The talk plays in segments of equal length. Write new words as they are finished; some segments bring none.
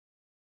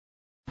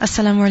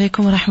Assalamu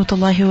alaikum wa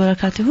rahmatullahi wa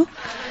barakatuhu.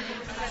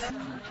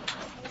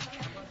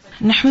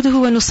 نحمده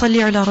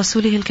ونصلي على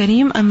رسوله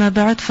الكريم أما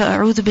بعد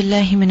فأعوذ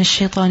بالله من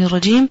الشيطان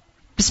الرجيم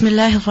بسم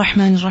الله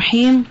الرحمن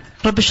الرحيم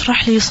رب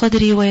اشرح لي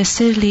صدري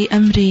ويسر لي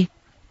أمري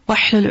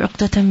واحلل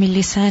عقدة من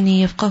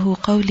لساني يفقه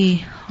قولي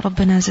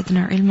ربنا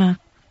زدنا علما.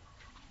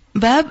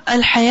 باب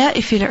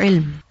الحياء في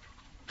العلم.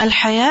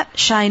 الحياء,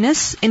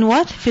 shyness in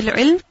what? في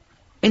العلم,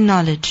 in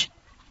knowledge.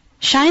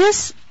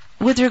 Shyness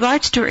with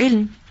regards to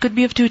ilm could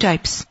be of two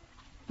types.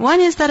 One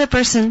is that a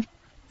person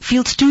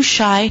feels too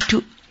shy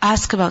to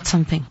ask about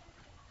something.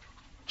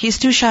 He's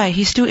too shy,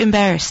 he's too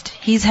embarrassed,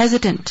 he's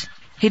hesitant.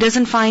 He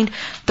doesn't find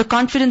the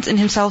confidence in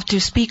himself to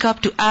speak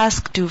up, to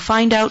ask, to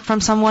find out from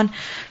someone.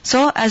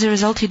 So as a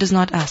result, he does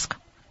not ask.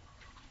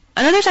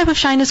 Another type of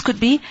shyness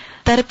could be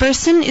that a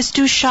person is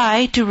too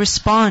shy to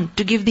respond,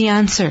 to give the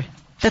answer.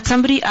 That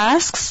somebody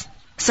asks,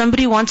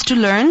 somebody wants to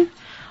learn,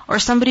 or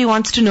somebody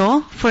wants to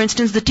know. For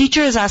instance, the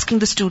teacher is asking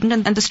the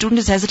student and the student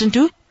is hesitant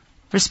to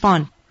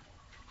respond.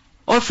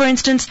 Or for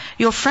instance,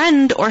 your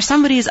friend or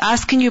somebody is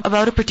asking you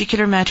about a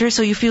particular matter,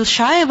 so you feel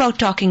shy about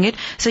talking it,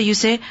 so you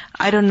say,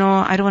 I don't know,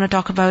 I don't want to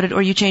talk about it,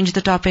 or you change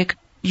the topic,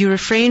 you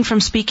refrain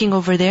from speaking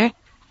over there.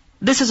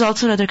 This is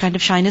also another kind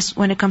of shyness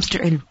when it comes to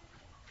ilm.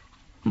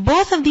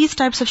 Both of these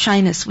types of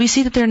shyness, we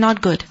see that they're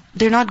not good.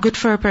 They're not good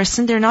for a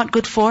person, they're not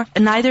good for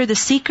neither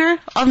the seeker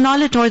of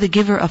knowledge nor the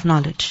giver of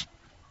knowledge.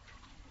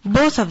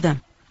 Both of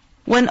them.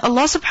 When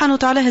Allah subhanahu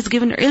wa ta'ala has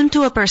given ilm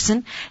to a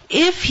person,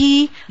 if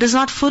he does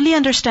not fully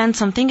understand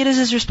something, it is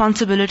his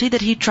responsibility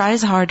that he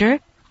tries harder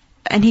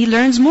and he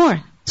learns more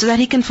so that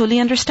he can fully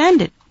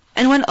understand it.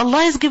 And when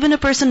Allah has given a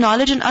person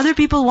knowledge and other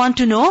people want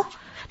to know,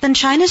 then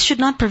shyness should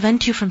not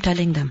prevent you from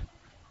telling them.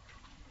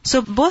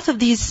 So both of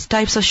these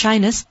types of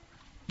shyness,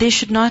 they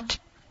should not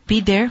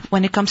be there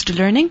when it comes to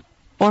learning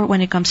or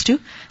when it comes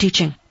to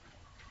teaching.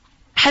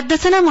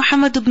 حدثنا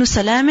محمد بن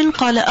سلام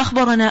قال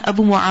أخبرنا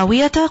أبو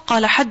معاوية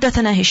قال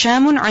حدثنا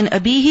هشام عن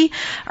أبيه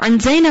عن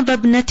زينب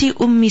ابنة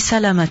أم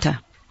سلمة.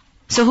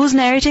 So who's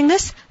narrating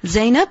this?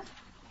 Zainab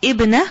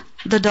ibn,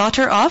 the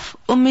daughter of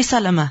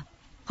Salama.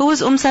 Who is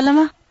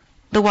Salama?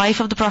 The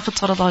wife of the Prophet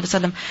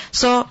ﷺ.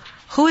 So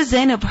who is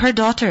Zainab? Her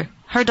daughter.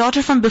 Her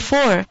daughter from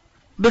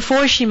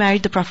before she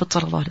married the Prophet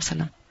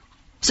ﷺ.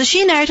 So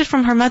she narrated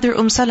from her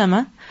mother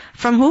Salama.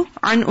 From who?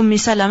 An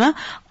Salama.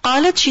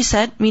 قالت, she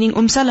said,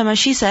 meaning Salama,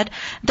 she said,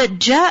 that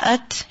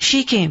جاءت,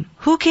 she came.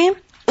 Who came?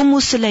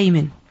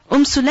 Sulaym.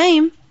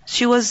 Sulaym,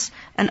 she was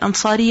an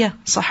Ansariya,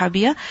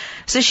 Sahabiya.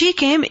 So she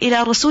came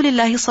إلى رسول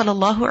الله صلى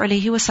الله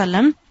عليه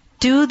وسلم,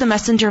 to the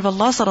Messenger of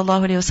Allah صلى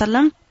الله عليه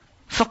وسلم.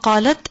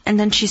 فقالت, and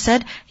then she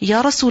said,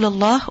 Ya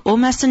Rasulullah, O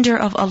Messenger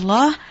of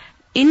Allah,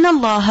 إن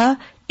الله,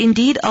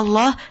 indeed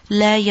Allah,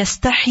 لا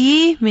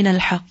يستحيي من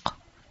الحق.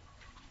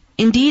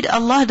 Indeed,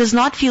 Allah does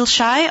not feel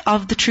shy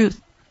of the truth.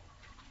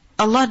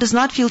 Allah does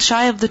not feel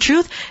shy of the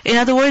truth. In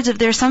other words, if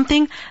there's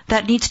something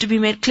that needs to be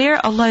made clear,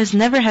 Allah is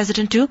never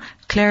hesitant to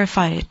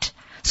clarify it.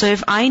 So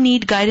if I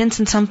need guidance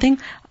in something,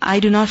 I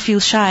do not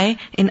feel shy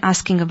in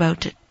asking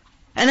about it.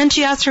 And then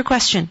she asked her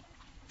question.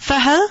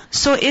 فَهَلْ,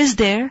 so is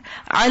there,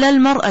 عَلَى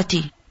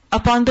الْمَرْأَةِ,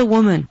 upon the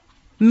woman,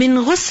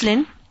 مِنْ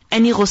غُسْلٍ,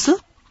 any ghusl,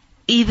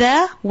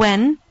 إِذَا,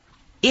 when,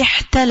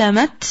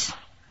 احتلمت,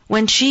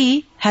 when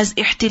she has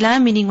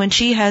ihtilam, meaning when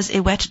she has a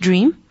wet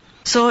dream.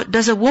 So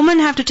does a woman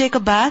have to take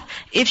a bath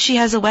if she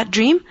has a wet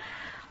dream?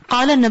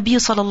 قال النبي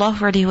صلى الله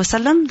عليه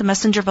وسلم, the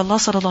Messenger of Allah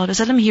صلى الله عليه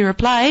وسلم, he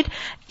replied,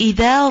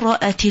 إذا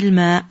رأت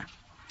الماء.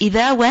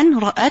 إذا, when,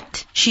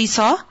 رأت, she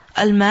saw,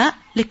 الماء,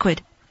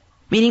 liquid.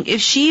 Meaning if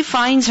she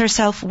finds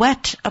herself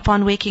wet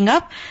upon waking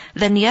up,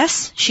 then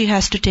yes, she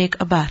has to take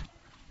a bath.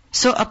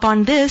 So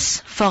upon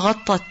this,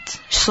 فغطت,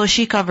 so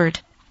she covered.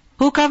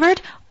 Who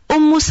covered?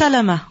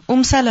 Salama.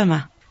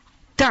 Salama.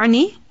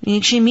 تعني,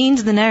 meaning she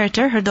means the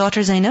narrator, her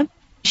daughter Zainab.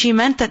 She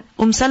meant that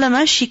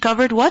Salama, she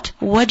covered what?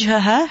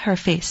 Wajhaha, her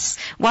face.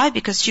 Why?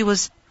 Because she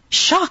was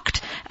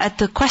shocked at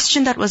the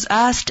question that was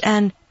asked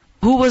and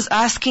who was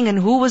asking and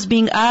who was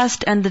being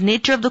asked and the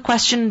nature of the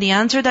question, the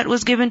answer that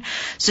was given.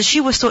 So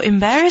she was so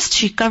embarrassed,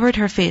 she covered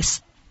her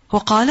face.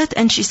 وقالت,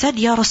 and she said,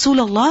 Ya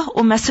Rasulullah,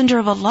 O Messenger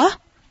of Allah,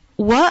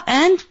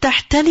 وأن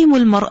تحتلم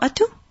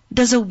المرأة?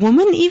 Does a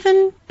woman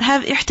even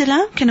have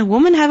ihtilam? Can a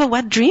woman have a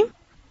wet dream?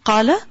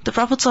 قال, the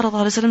Prophet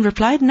ﷺ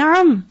replied,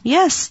 نعم,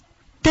 yes.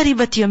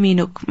 تربت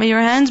يمينك, may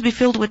your hands be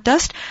filled with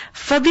dust.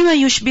 فبما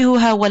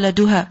يشبهها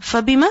ولدها.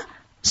 فبما,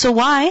 so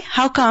why?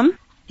 How come?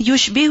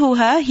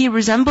 يشبهها, he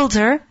resembles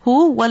her.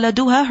 Who?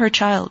 ولدها, her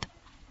child.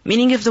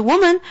 Meaning if the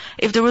woman,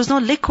 if there was no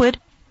liquid,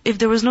 if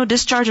there was no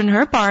discharge on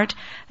her part,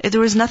 if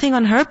there was nothing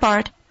on her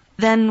part,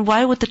 then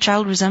why would the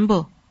child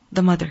resemble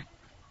the mother?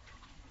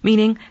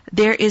 Meaning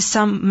there is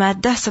some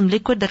maddah, some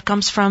liquid that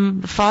comes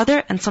from the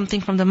father and something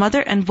from the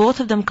mother, and both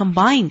of them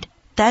combined.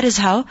 That is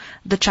how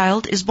the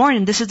child is born,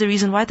 and this is the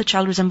reason why the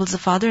child resembles the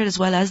father as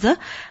well as the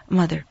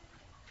mother.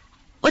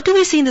 What do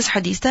we see in this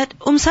hadith? That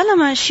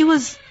Salama, she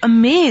was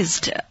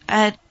amazed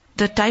at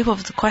the type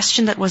of the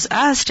question that was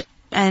asked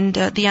and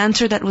the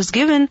answer that was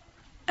given,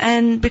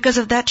 and because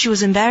of that she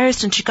was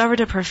embarrassed and she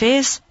covered up her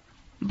face.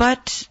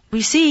 But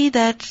we see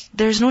that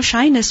there's no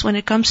shyness when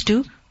it comes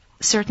to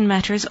certain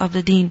matters of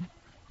the deen.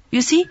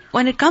 You see,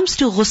 when it comes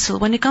to ghusl,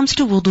 when it comes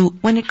to wudu,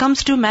 when it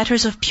comes to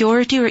matters of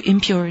purity or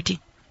impurity,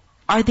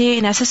 are they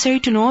necessary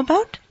to know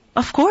about?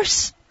 Of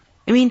course.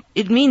 I mean,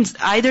 it means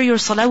either your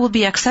salah will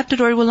be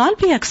accepted or it will not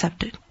be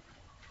accepted.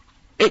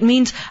 It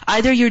means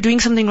either you're doing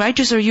something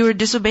righteous or you're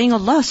disobeying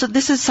Allah. So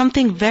this is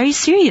something very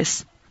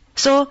serious.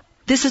 So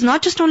this is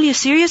not just only a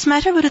serious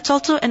matter, but it's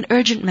also an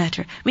urgent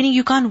matter. Meaning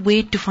you can't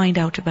wait to find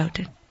out about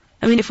it.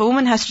 I mean, if a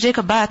woman has to take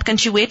a bath, can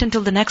she wait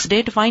until the next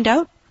day to find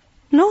out?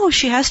 No,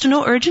 she has to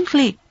know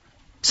urgently.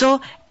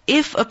 So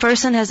if a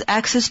person has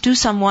access to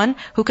someone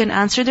who can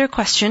answer their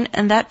question,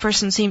 and that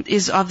person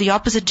is of the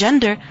opposite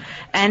gender,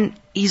 and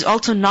he's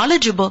also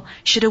knowledgeable,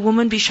 should a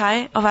woman be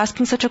shy of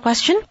asking such a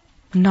question?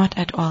 Not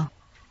at all.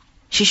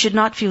 She should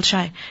not feel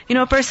shy.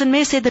 A person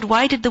may say that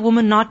why did the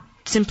woman not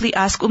simply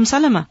ask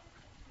Salama?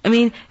 I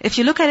mean, if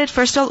you look at it,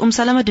 first of all,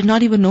 Salama did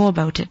not even know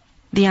about it,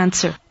 the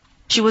answer.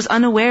 She was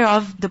unaware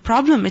of the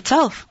problem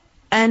itself.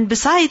 And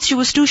besides, she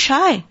was too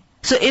shy.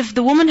 So if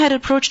the woman had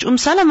approached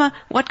Salama,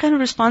 what kind of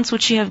response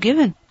would she have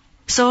given?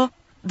 So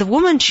the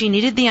woman, she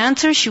needed the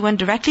answer. She went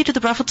directly to the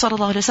Prophet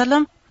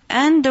ﷺ,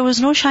 and there was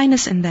no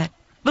shyness in that.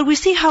 But we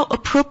see how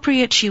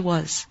appropriate she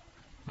was.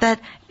 That,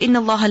 إِنَّ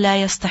اللَّهَ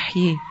لَا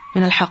يَسْتَحْيِي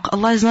مِنَ الْحَقِّ.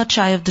 Allah is not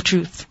shy of the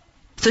truth.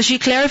 So she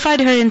clarified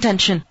her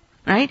intention,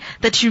 right?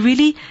 That she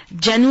really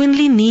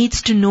genuinely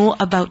needs to know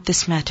about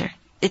this matter.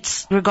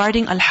 It's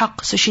regarding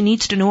al-haq, so she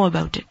needs to know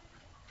about it.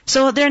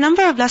 So there are a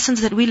number of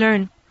lessons that we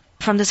learn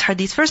from this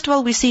hadith. First of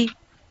all, we see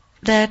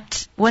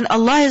that when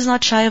Allah is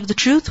not shy of the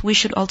truth, we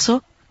should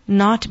also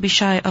not be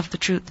shy of the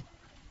truth.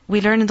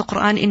 We learn in the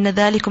Quran, إِنَّ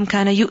ذَلِكُمْ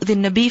كَانَ يُؤْذِي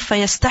النَّبِيِّ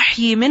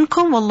فَيَسْتَحْيِي مِنْكُمْ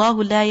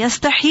وَاللَّهُ لَا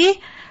يَسْتَحْيِي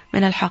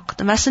مِنَ الْحَقِّ.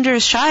 The messenger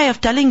is shy of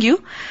telling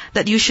you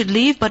that you should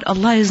leave, but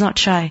Allah is not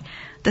shy.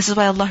 This is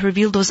why Allah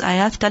revealed those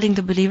ayat telling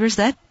the believers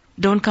that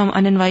don't come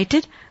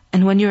uninvited,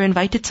 and when you're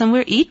invited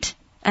somewhere, eat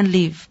and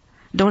leave.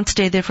 Don't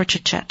stay there for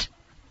chit-chat.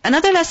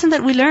 Another lesson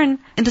that we learn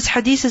in this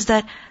hadith is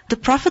that the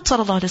Prophet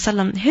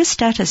ﷺ, his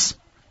status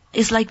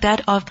is like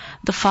that of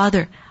the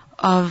father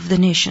of the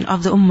nation,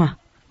 of the ummah.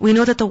 We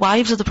know that the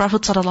wives of the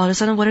Prophet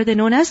ﷺ, what are they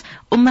known as?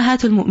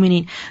 Ummahatul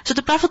Mu'mineen. So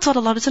the Prophet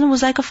ﷺ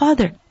was like a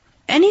father.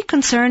 Any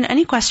concern,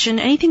 any question,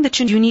 anything that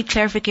you need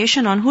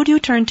clarification on, who do you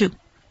turn to?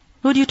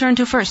 Who do you turn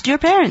to first? Your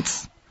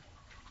parents.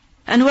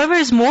 And whoever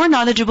is more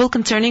knowledgeable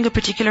concerning a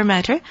particular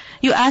matter,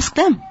 you ask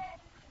them.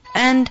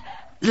 And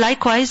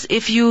likewise,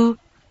 if you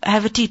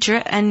have a teacher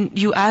and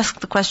you ask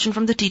the question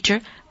from the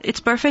teacher, it's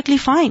perfectly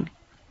fine.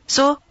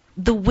 So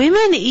the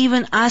women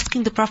even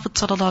asking the Prophet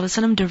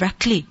ﷺ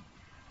directly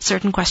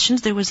certain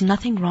questions, there was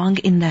nothing wrong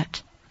in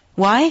that.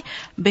 Why?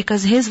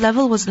 Because his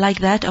level was like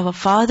that of a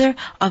father,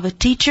 of a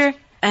teacher,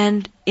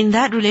 and in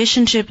that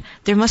relationship,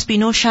 there must be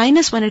no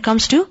shyness when it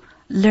comes to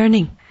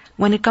learning,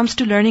 when it comes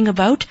to learning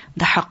about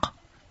the haqq.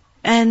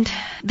 And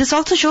this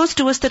also shows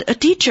to us that a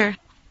teacher,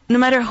 no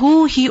matter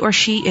who he or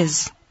she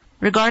is,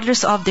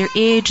 regardless of their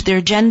age,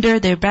 their gender,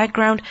 their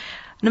background,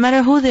 no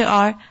matter who they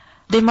are,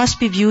 they must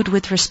be viewed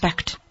with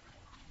respect.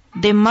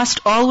 They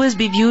must always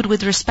be viewed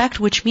with respect,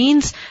 which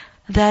means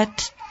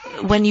that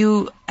when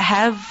you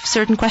have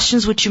certain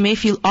questions which you may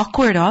feel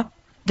awkward of,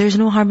 there's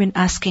no harm in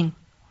asking.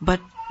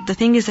 But the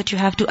thing is that you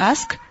have to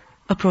ask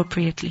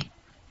appropriately.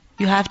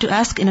 You have to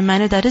ask in a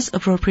manner that is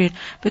appropriate.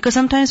 Because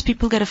sometimes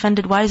people get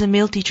offended, why is a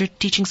male teacher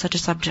teaching such a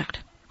subject?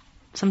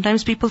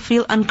 Sometimes people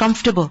feel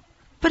uncomfortable.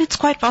 But it's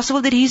quite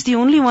possible that he's the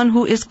only one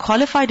who is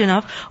qualified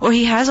enough, or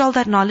he has all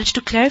that knowledge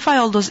to clarify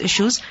all those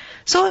issues.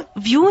 So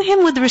view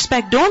him with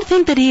respect. Don't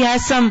think that he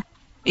has some,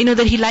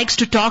 that he likes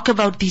to talk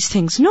about these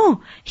things.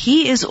 No,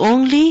 he is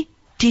only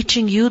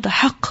teaching you the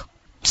haqq.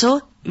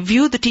 So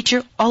view the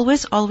teacher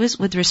always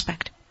with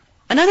respect.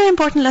 Another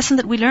important lesson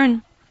that we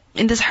learn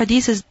in this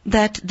hadith is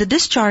that the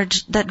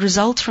discharge that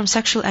results from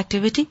sexual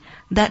activity,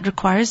 that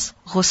requires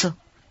ghusl.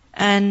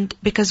 And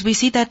because we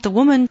see that the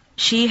woman,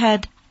 she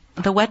had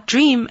the wet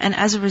dream, and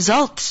as a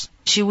result,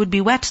 she would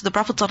be wet. The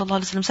Prophet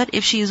ﷺ said,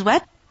 if she is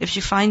wet, if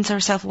she finds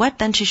herself wet,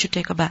 then she should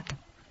take a bath.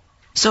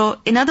 So,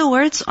 in other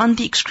words, on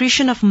the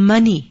excretion of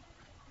money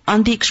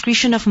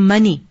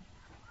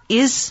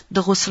is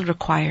the ghusl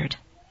required.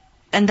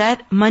 And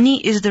that money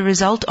is the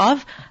result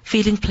of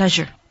feeling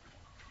pleasure.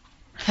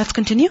 Let's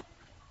continue.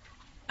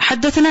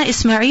 حدثنا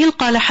إسماعيل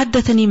قال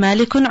حدثني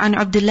مالك عن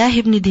عبد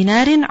الله بن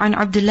دينار عن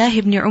عبد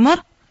الله بن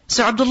عمر.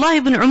 So Abdullah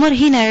ibn Umar,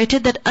 he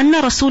narrated that أن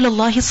رسول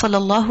الله صلى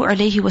الله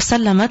عليه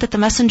وسلم, that the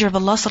Messenger of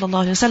Allah صلى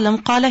الله عليه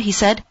وسلم, قال, he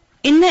said,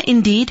 إن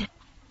indeed,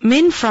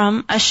 min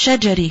from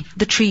الشجر,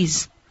 the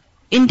trees.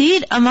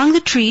 Indeed, among the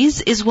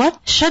trees is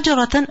what?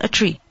 شجرة, a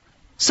tree.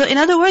 So in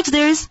other words,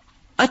 there is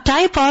a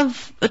type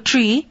of a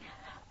tree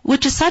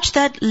which is such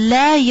that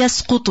لا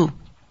يسقط,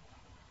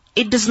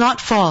 it does not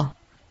fall.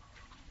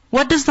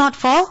 What does not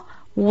fall?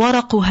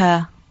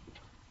 ورقها,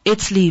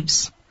 its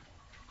leaves.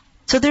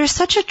 So there is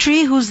such a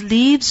tree whose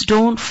leaves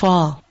don't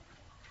fall.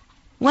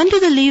 When do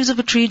the leaves of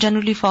a tree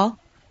generally fall?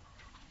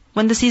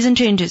 When the season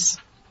changes,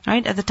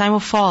 right? At the time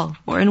of fall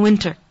or in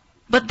winter.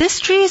 But this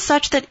tree is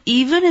such that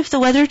even if the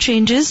weather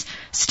changes,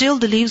 still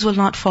the leaves will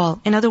not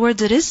fall. In other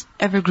words, it is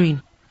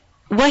evergreen.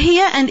 وَهِيَ,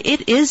 and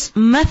it is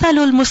مَثَلُ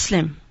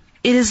الْمُسْلِمِ.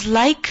 It is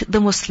like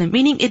the Muslim,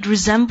 meaning it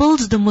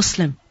resembles the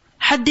Muslim.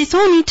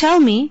 حَدِّثُونِي, tell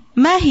me,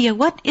 مَا هِيَ,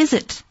 what is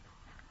it?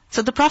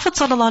 So the Prophet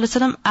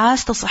ﷺ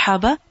asked the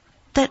Sahaba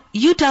that,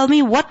 you tell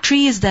me, what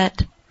tree is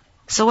that?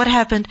 So what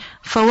happened?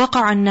 فَوَقَعَ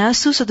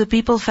النَّاسُ, so the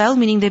people fell,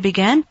 meaning they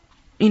began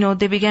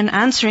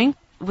answering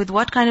with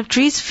what kind of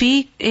trees?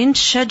 In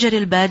شَجَرِ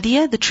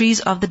الْبَادِيَةِ, the trees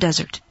of the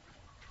desert.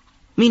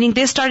 Meaning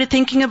they started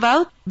thinking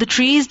about the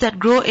trees that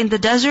grow in the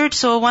desert.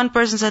 So one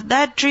person said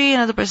that tree,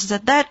 another person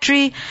said that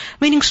tree.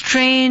 Meaning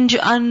strange,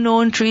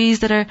 unknown trees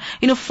that are,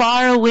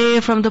 far away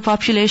from the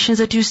populations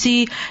that you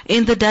see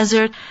in the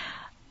desert.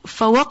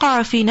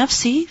 فَوَقَعَ فِي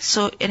نَفْسِي,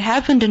 so it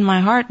happened in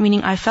my heart,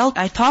 meaning I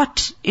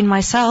thought in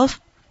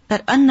myself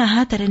that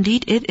أَنَّهَا, that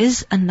indeed it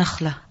is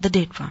النَّخْلَةِ, the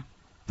date palm.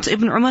 So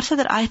Ibn Umar said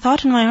that I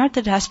thought in my heart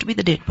that it has to be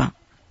the date palm.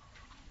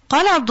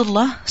 قال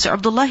Abdullah, so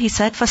Abdullah he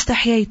said,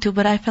 فَاسْتَحْيَيْتُ,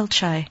 but I felt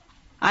shy.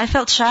 I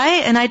felt shy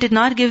and I did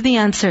not give the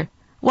answer.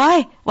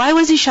 Why? Why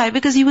was he shy?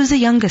 Because he was the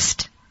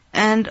youngest.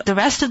 And the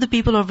rest of the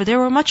people over there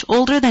were much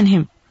older than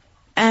him.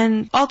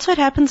 And also it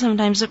happens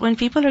sometimes that when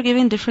people are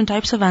giving different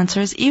types of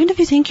answers, even if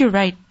you think you're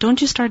right, don't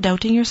you start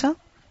doubting yourself?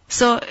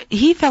 So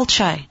he felt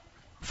shy.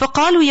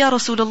 فَقَالُوا يَا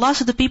رَسُولَ اللَّهِ,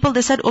 so the people,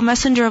 they said, O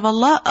Messenger of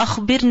Allah,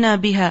 أَخْبِرْنَا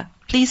بِهَا,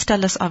 please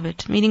tell us of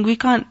it. Meaning we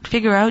can't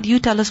figure out, you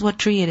tell us what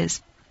tree it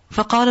is.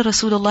 فَقَالَ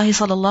رَسُولُ اللَّهِ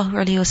صَلَى اللَّهُ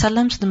عَلَيْهِ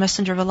وَسَلَّمَ, so the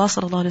Messenger of Allah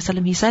sallallahu alayhi wa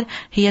sallam, he said,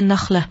 هِيَ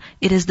النَّخْلَةِ,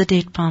 it is the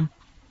date palm.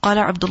 قال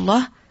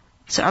Abdullah,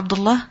 so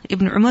Abdullah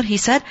ibn Umar, he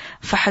said,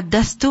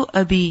 فَحَدَّثْتُ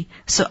أَبِي,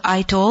 so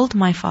I told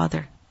my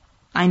father.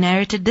 I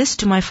narrated this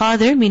to my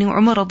father, meaning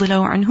Umar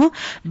radiallahu anhu,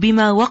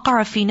 بِمَا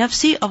وَقَعَ فِي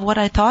نَفْسِي, of what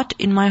I thought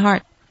in my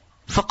heart.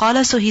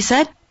 فَقَالَ, so he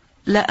said,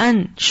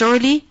 لَأَنْ,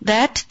 surely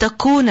that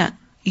تَكُونَ,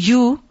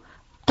 you,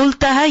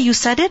 قُلْتَهَا, you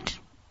said it.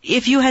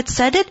 If you had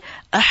said it,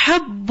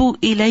 أَحَبُّ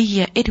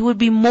إِلَيَّ, it would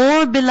be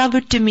more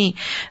beloved to me,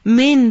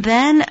 مِن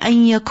than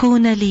أَن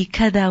يَكُونَ لِي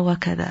كَذَا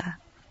وَكَذَا,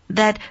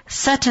 that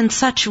such and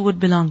such would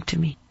belong to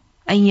me.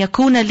 أَن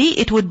يَكُونَ لِي,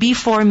 it would be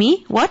for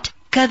me, what?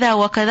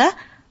 كَذَا وَكَذَا,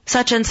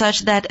 such and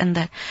such, that and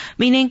that.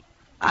 Meaning,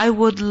 I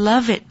would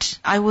love it.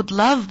 I would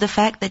love the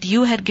fact that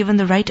you had given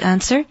the right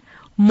answer,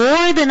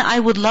 more than I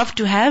would love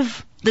to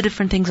have the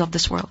different things of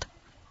this world.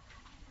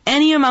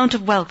 Any amount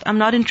of wealth, I'm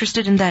not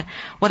interested in that.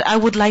 What I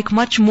would like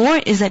much more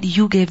is that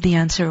you gave the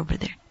answer over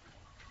there.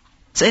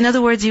 So in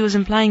other words, he was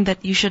implying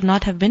that you should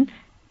not have been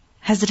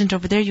hesitant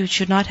over there, you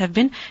should not have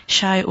been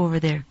shy over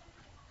there.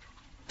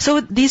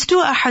 So these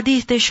two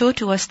ahadith, they show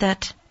to us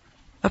that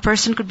a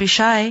person could be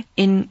shy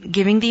in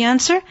giving the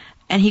answer,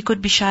 and he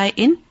could be shy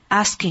in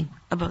asking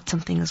about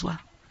something as well.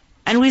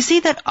 And we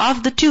see that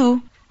of the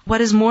two,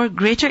 what is more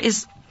greater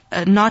is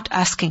not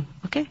asking.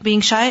 Okay?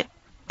 Being shy,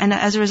 and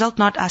as a result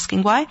not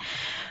asking. Why?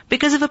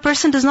 Because if a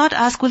person does not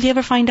ask, will he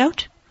ever find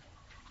out?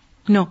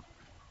 No.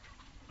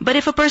 But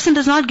if a person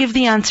does not give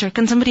the answer,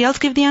 can somebody else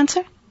give the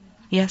answer?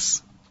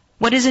 Yes.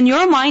 What is in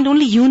your mind,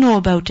 only you know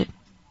about it.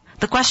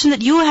 The question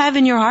that you have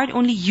in your heart,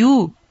 only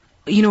you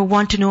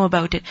want to know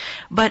about it.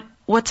 But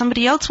what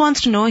somebody else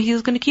wants to know,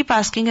 he's going to keep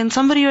asking, and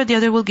somebody or the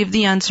other will give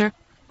the answer.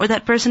 Or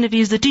that person, if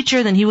he is the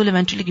teacher, then he will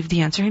eventually give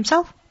the answer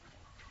himself.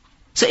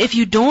 So if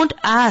you don't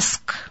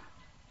ask,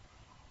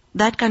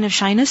 that kind of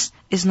shyness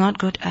is not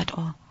good at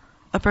all.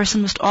 A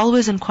person must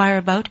always inquire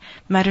about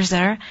matters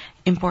that are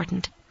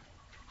important.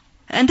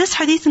 And this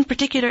hadith in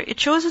particular, it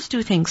shows us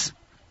two things.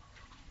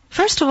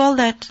 First of all,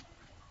 that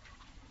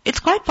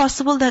it's quite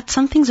possible that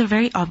some things are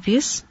very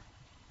obvious,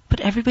 but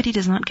everybody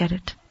does not get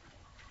it.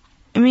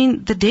 I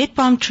mean, the date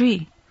palm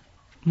tree.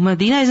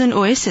 Medina is an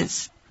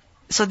oasis.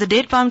 So the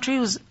date palm tree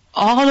was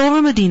all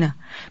over Medina.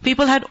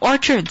 People had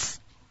orchards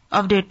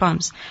of date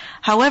palms.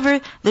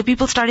 However, the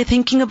people started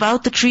thinking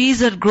about the trees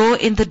that grow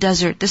in the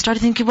desert. They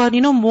started thinking about,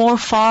 more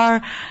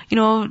far,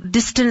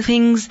 distant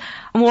things,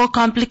 more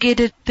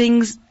complicated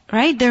things,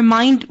 right? Their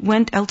mind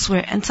went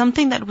elsewhere. And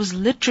something that was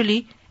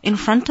literally in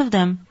front of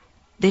them,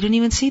 they didn't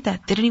even see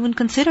that. They didn't even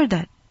consider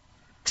that.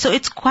 So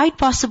it's quite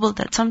possible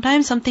that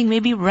sometimes something may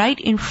be right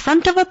in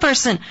front of a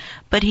person,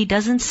 but he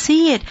doesn't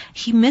see it.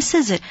 He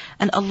misses it.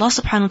 And Allah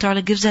subhanahu wa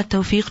ta'ala gives that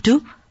tawfiq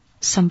to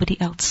somebody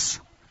else.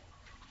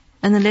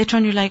 And then later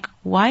on you're like,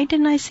 why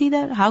didn't I see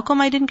that? How come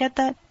I didn't get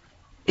that?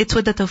 It's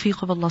with the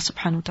tawfiq of Allah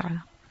subhanahu wa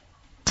ta'ala.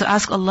 So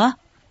ask Allah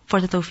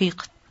for the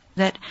tawfiq.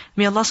 That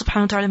may Allah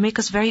subhanahu wa ta'ala make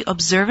us very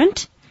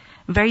observant,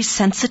 very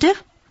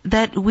sensitive,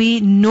 that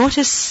we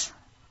notice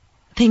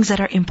things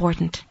that are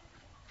important.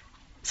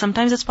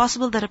 Sometimes it's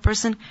possible that a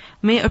person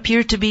may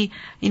appear to be,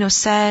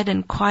 sad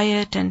and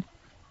quiet, and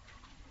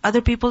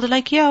other people are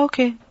like, yeah,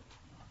 okay.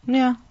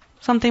 Yeah,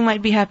 something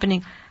might be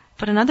happening.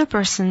 But another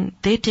person,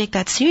 they take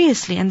that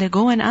seriously and they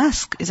go and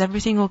ask, is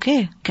everything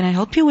okay? Can I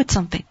help you with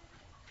something?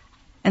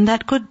 And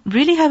that could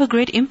really have a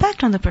great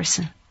impact on the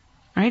person.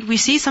 Right? We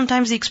see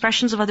sometimes the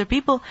expressions of other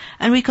people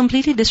and we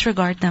completely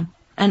disregard them.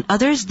 And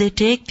others, they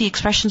take the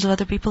expressions of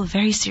other people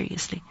very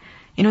seriously.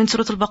 In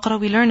Surah Al-Baqarah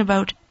we learn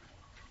about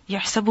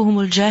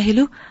يَحْسَبُهُمُ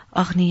الْجَاهِلُ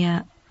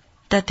أَغْنِيَاءَ.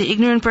 That the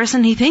ignorant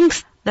person, he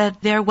thinks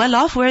that they are well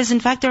off, whereas in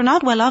fact they're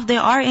not well off, they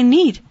are in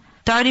need.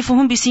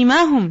 تَعْرِفُهُمْ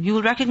بِسِيمَاهُمْ. You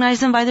will recognize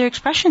them by their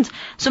expressions.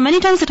 So many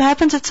times it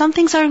happens that some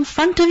things are in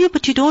front of you,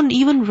 but you don't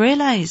even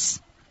realize.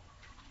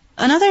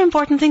 Another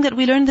important thing that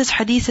we learn in this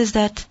hadith is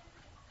that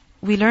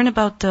we learn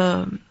about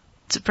the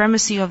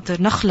supremacy of the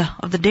nakhla,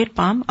 of the date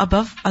palm,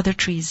 above other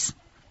trees.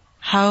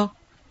 How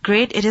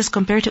great it is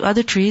compared to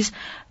other trees,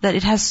 that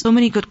it has so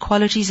many good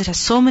qualities, it has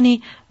so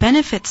many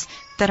benefits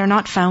that are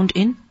not found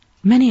in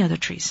many other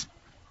trees.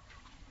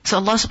 So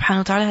Allah subhanahu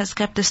wa ta'ala has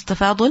kept this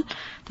tafadul,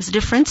 this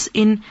difference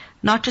in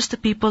not just the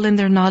people in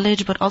their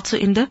knowledge, but also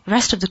in the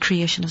rest of the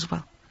creation as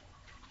well.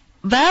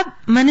 Bab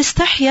man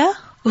istahya,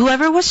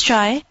 whoever was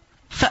shy,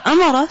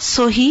 فَأَمَرَ,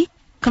 so he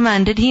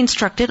commanded, he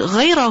instructed,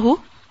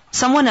 غَيْرَهُ,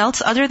 someone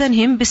else other than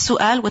him,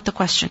 بِالسُّؤَال, with the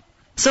question.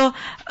 So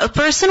a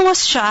person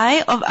was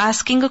shy of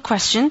asking a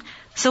question,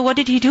 so what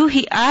did he do?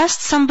 He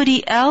asked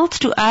somebody else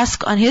to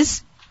ask on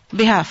his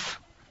behalf.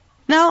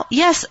 Now,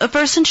 yes, a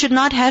person should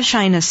not have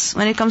shyness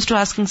when it comes to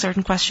asking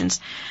certain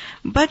questions.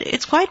 But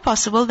it's quite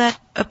possible that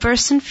a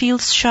person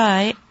feels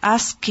shy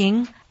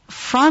asking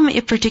from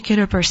a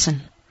particular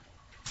person.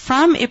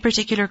 From a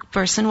particular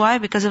person. Why?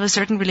 Because of a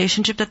certain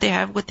relationship that they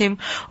have with him,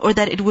 or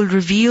that it will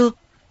reveal,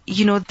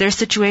 their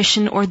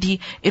situation or the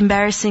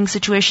embarrassing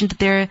situation that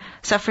they're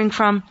suffering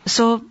from.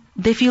 So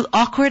they feel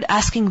awkward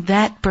asking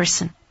that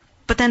person.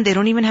 But then they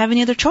don't even have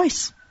any other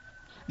choice.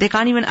 They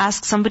can't even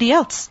ask somebody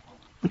else.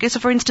 Okay,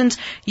 so for instance,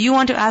 you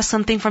want to ask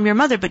something from your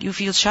mother, but you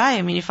feel shy.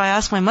 If I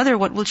ask my mother,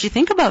 what will she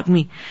think about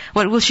me?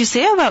 What will she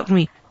say about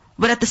me?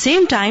 But at the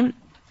same time,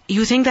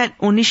 you think that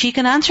only she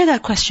can answer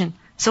that question.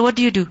 So what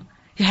do?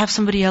 You have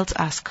somebody else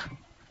ask.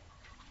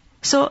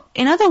 So,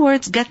 in other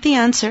words, get the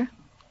answer,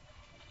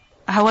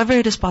 however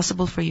it is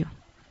possible for you.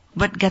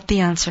 But get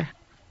the answer.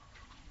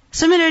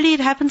 Similarly, it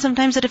happens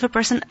sometimes that if a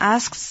person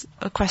asks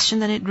a question,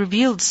 then it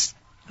reveals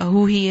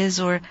who he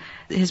is or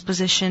his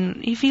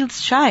position. He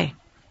feels shy.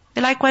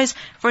 Likewise,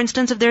 for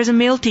instance, if there's a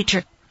male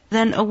teacher,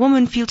 then a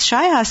woman feels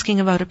shy asking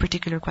about a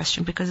particular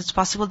question because it's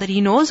possible that he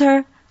knows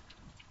her,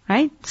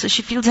 right? So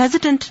she feels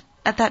hesitant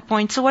at that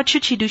point. So what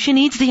should she do? She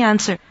needs the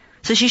answer.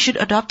 So she should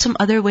adopt some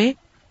other way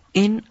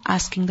in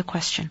asking the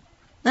question.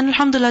 Then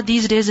alhamdulillah,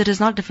 these days it is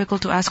not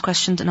difficult to ask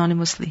questions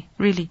anonymously.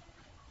 Really.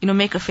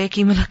 Make a fake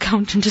email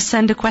account and just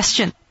send a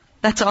question.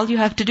 That's all you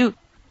have to do.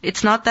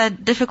 It's not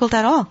that difficult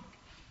at all.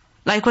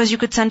 Likewise, you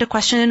could send a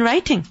question in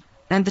writing.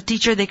 And the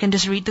teacher, they can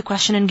just read the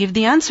question and give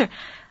the answer.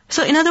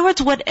 So in other words,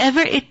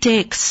 whatever it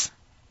takes,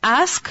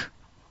 ask.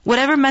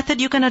 Whatever method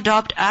you can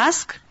adopt,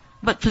 ask.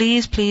 But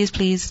please, please,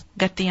 please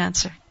get the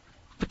answer.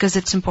 Because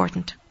it's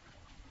important.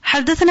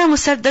 حدثنا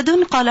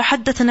مسدد قال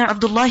حدثنا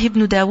عبد الله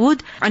بن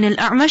داود عن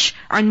الأعمش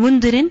عن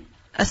منذر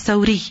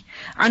الثوري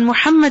عن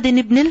محمد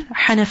بن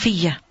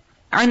الحنفية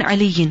عن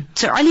علي.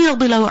 So Ali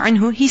رضي الله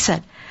عنه, he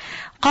said,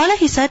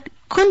 he said,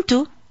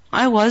 كنت,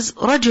 I was,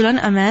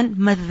 رجلا, a man,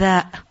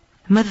 مذاء.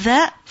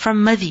 Madha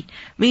from madhi,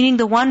 meaning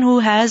the one who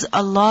has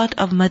a lot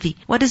of madhi.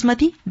 What is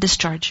madhi?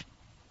 Discharge.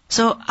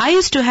 So I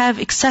used to have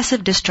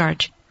excessive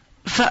discharge.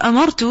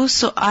 فَأَمَرْتُ,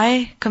 so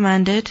I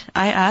commanded,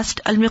 I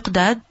asked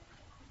Al-Miqdad,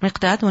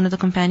 one of the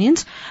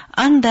companions,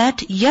 and that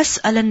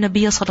يَسْأَلَ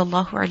النَّبِيَّ صَلَى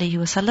اللَّهُ عَلَيْهِ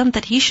وَسَلَّمَ,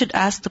 that he should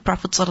ask the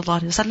Prophet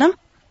sallallahu alaihi wasallam.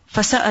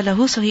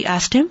 فَسَأَلَهُ, so he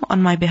asked him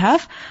on my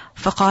behalf.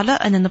 فَقَالَ,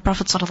 and then the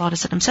Prophet sallallahu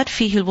alaihi wasallam said,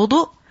 فِيهِ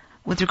الْوُضُوء,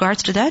 with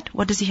regards to that,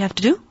 what does he have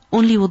to do?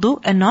 Only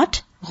wudu and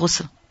not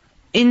ghusl.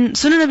 In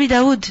Sunan Abi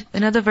Dawud,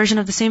 another version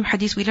of the same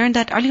hadith, we learned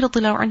that Ali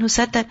radhiyallahu anhu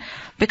said that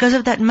because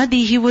of that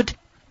madhi, he would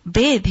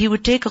bathe, he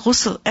would take a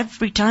ghusl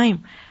every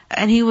time.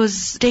 And he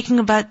was taking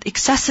a bath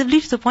excessively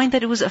to the point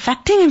that it was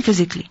affecting him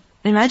physically.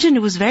 Imagine,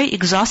 it was very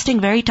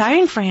exhausting, very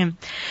tiring for him.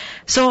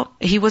 So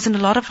he was in a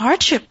lot of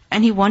hardship,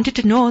 and he wanted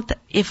to know that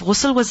if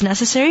ghusl was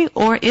necessary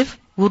or if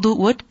wudu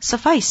would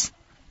suffice.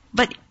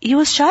 But he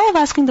was shy of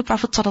asking the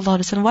Prophet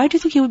ﷺ. Why do you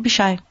think he would be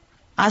shy?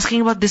 Asking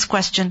about this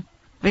question.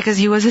 Because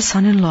he was his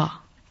son-in-law.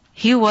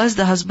 He was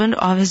the husband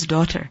of his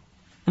daughter.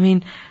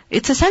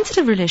 It's a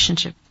sensitive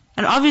relationship.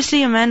 And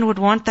obviously a man would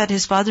want that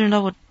his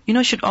father-in-law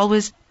would, should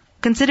always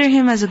consider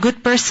him as a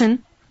good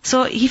person.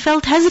 So he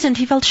felt hesitant,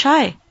 he felt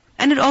shy.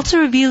 And it also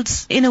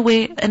reveals, in a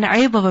way, an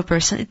aib of a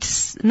person.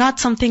 It's not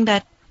something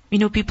that,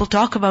 people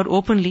talk about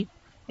openly.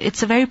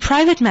 It's a very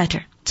private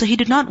matter. So he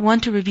did not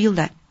want to reveal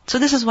that. So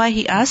this is why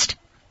he asked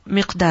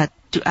Miqdad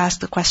to ask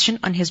the question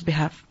on his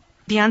behalf.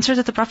 The answer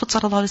that the Prophet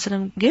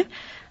ﷺ gave,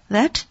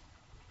 that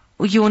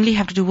you only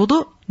have to do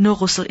wudu, no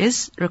ghusl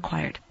is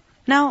required.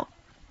 Now,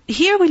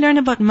 here we learn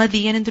about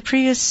madhi, and in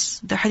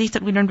the hadith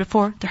that we learned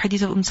before, the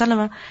hadith of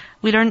Salama,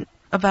 we learned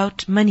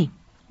about money.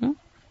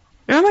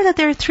 Remember that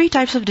there are 3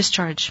 types of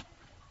discharge.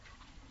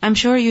 I'm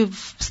sure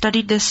you've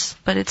studied this,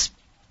 but it's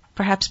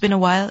perhaps been a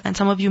while, and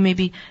some of you may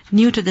be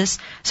new to this.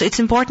 So it's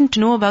important to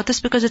know about this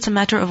because it's a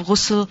matter of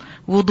ghusl,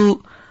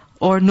 wudu,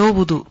 or no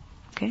wudu.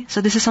 Okay? So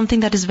this is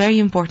something that is very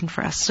important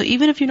for us. So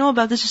even if you know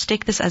about this, just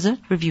take this as a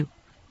review.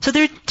 So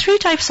there are 3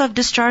 types of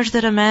discharge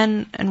that a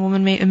man and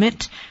woman may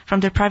emit from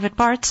their private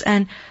parts,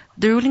 and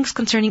the rulings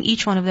concerning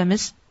each one of them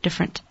is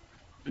different.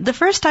 The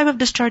first type of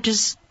discharge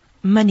is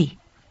money.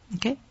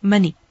 Okay?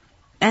 Mani.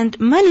 And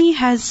mani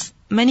has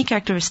many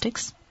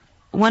characteristics.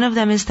 One of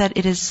them is that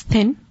it is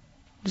thin.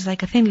 It's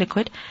like a thin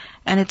liquid.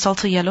 And it's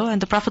also yellow.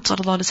 And the Prophet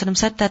ﷺ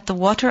said that the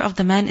water of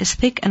the man is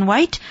thick and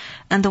white,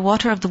 and the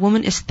water of the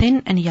woman is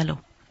thin and yellow.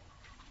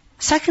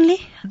 Secondly,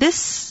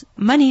 this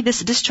mani,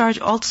 this discharge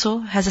also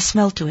has a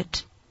smell to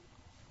it.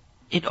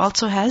 It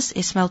also has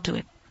a smell to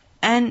it.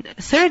 And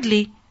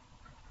thirdly,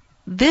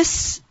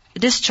 this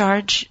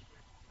discharge,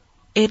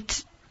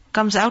 it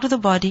comes out of the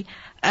body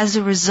as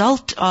a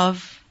result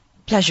of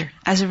pleasure,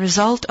 as a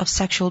result of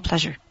sexual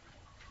pleasure.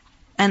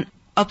 And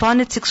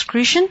upon its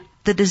excretion,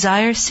 the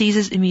desire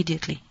ceases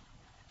immediately.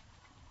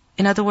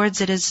 In other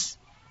words, it is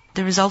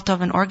the result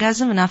of an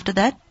orgasm, and after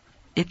that,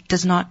 it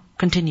does not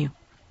continue.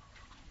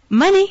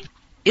 Mani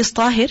is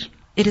tahir,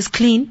 it is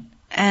clean,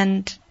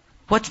 and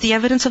what's the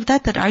evidence of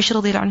that? That Aisha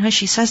radiallahu anha,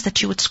 she says that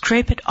she would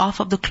scrape it off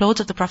of the clothes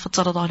of the Prophet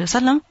sallallahu alaihi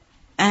wasallam,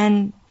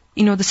 and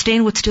the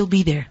stain would still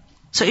be there.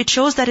 So it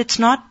shows that it's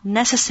not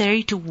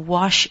necessary to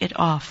wash it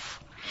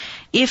off.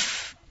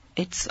 If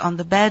it's on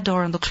the bed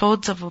or on the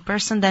clothes of a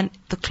person, then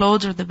the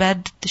clothes or the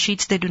bed, the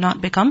sheets, they do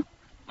not become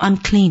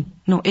unclean.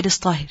 No, it is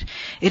tahir.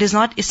 It is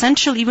not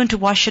essential even to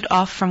wash it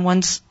off from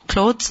one's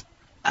clothes.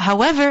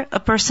 However, a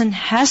person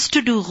has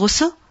to do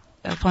ghusl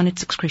upon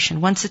its excretion.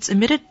 Once it's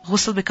emitted,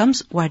 ghusl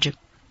becomes wajib.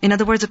 In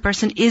other words, a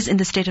person is in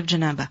the state of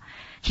janaba.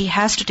 He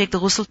has to take the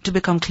ghusl to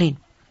become clean.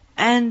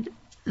 And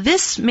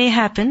this may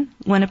happen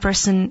when a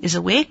person is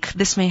awake.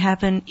 This may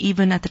happen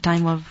even at the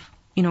time of,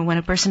 when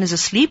a person is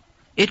asleep.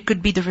 It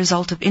could be the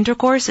result of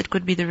intercourse. It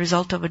could be the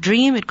result of a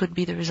dream. It could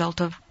be the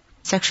result of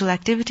sexual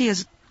activity.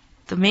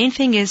 The main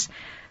thing is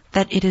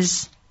that it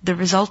is the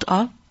result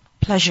of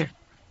pleasure.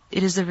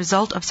 It is the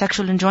result of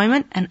sexual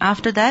enjoyment, and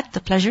after that, the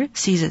pleasure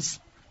ceases.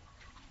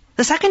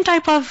 The second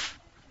type of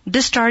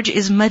discharge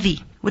is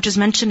madhi, which is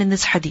mentioned in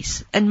this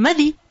hadith. And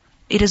madhi,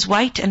 it is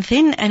white and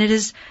thin, and it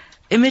is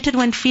emitted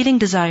when feeling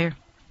desire.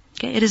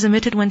 Okay, it is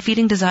emitted when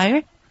feeling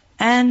desire.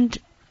 And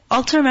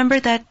also remember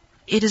that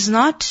it is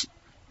not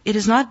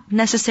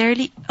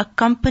necessarily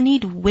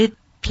accompanied with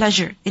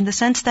pleasure, in the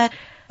sense that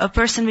a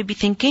person may be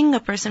thinking, a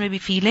person may be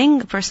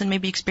feeling, a person may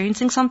be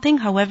experiencing something,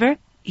 however,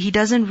 he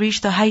doesn't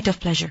reach the height of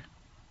pleasure.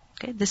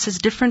 Okay, this is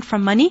different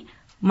from mani.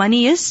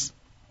 Mani is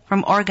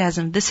from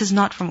orgasm. This is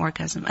not from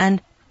orgasm.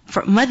 And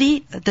for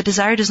madhi, the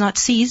desire does not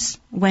cease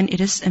when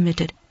it is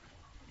emitted.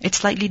 It's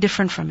slightly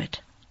different from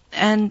it.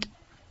 And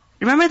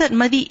remember that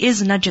madhi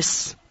is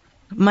najis.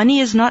 Mani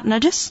is not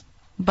najis,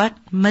 but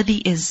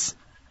madhi is.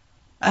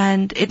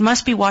 And it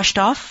must be washed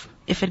off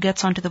if it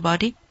gets onto the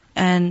body.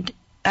 And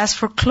as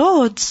for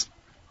clothes,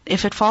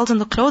 if it falls on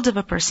the clothes of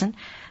a person,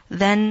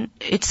 then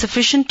it's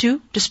sufficient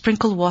to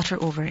sprinkle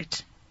water over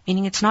it.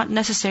 Meaning it's not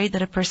necessary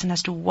that a person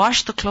has to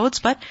wash the clothes,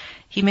 but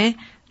he may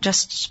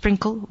just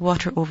sprinkle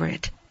water over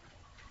it.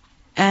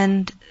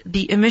 And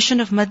the emission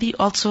of madhi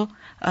also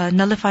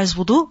nullifies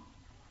wudu,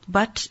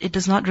 but it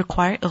does not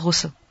require a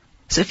ghusl.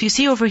 So if you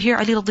see over here,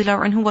 Ali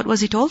radiallahu anhu, what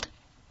was he told?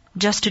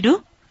 Just to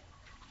do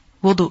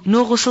wudu.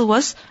 No ghusl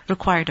was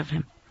required of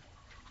him.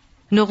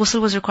 No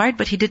ghusl was required,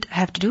 but he did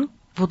have to do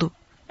wudu.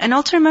 And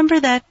also remember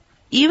that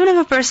even if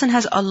a person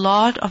has a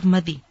lot of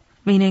madhi,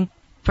 meaning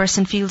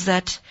person feels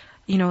that,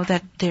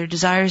 that their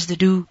desires, they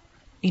do,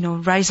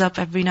 rise up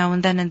every now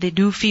and then, and they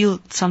do feel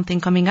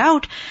something coming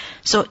out.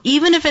 So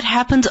even if it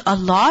happens a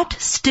lot,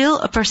 still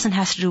a person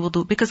has to do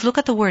wudu. Because look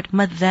at the word,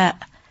 madha.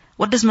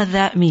 What does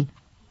madha mean?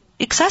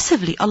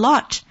 Excessively, a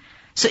lot.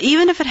 So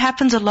even if it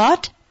happens a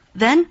lot,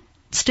 then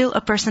still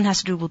a person has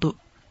to do wudu.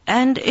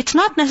 And it's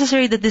not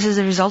necessary that this is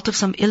a result of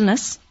some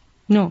illness.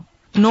 No.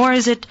 Nor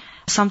is it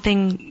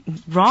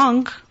something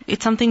wrong.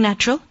 It's something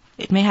natural.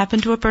 It may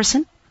happen to a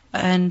person.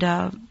 And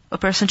a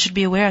person should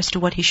be aware as to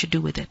what he should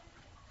do with it.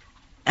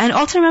 And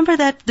also remember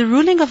that the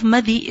ruling of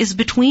madhi is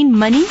between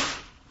mani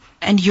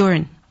and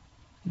urine.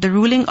 The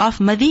ruling of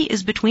madhi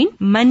is between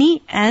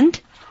mani and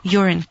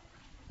urine.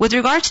 With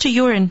regards to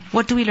urine,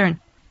 what do we learn?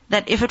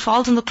 That if it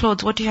falls on the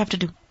clothes, what do you have to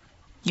do?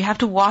 You have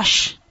to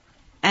wash.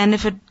 And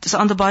if it's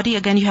on the body,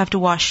 again you have to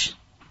wash.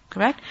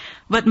 Correct?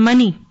 But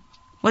mani,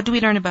 what do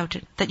we learn about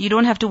it? That you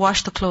don't have to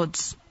wash the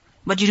clothes,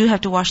 but you do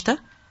have to wash the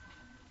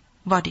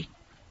body.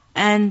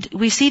 And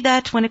we see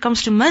that when it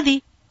comes to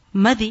madhi,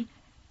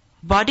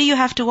 body you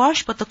have to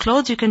wash, but the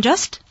clothes you can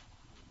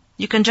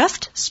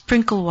just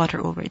sprinkle water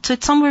over it. So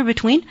it's somewhere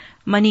between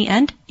mani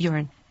and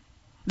urine.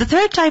 The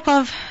third type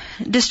of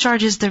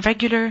discharge is the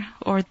regular,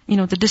 or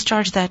the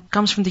discharge that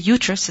comes from the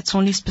uterus. It's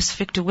only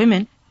specific to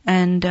women,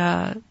 and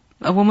a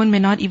woman may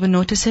not even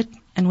notice it.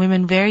 And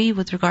women vary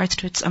with regards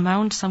to its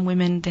amount. Some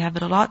women, they have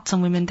it a lot.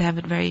 Some women, they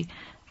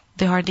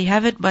hardly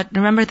have it. But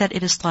remember that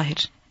it is tahir.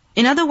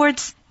 In other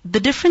words, the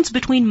difference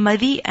between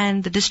madhi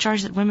and the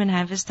discharge that women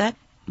have is that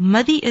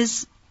madhi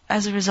is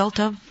as a result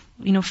of,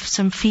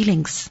 some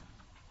feelings.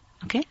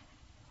 Okay?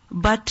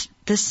 But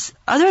this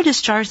other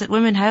discharge that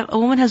women have, a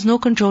woman has no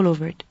control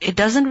over it. It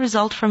doesn't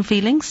result from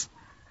feelings.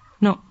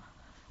 No.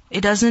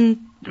 It doesn't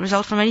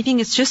result from anything.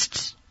 It's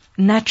just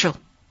natural.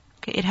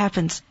 Okay? It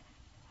happens.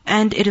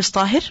 And it is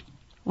tahir,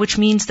 which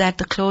means that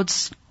the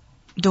clothes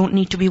don't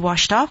need to be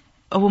washed off.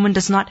 a woman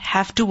does not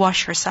have to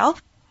wash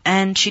herself,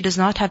 and she does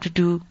not have to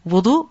do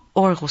wudu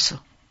or ghusl.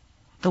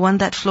 The one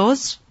that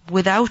flows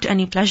without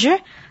any pleasure,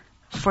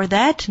 for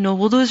that, no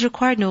wudu is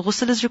required, no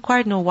ghusl is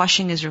required, no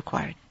washing is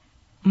required.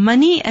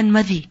 Mani and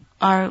madhi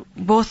are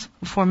both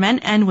for men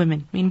and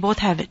women. I mean, both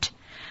have it.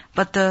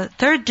 But the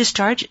third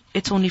discharge,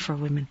 it's only for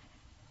women.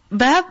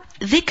 Bab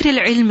dhikr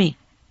al-ilmi.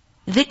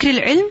 Dhikr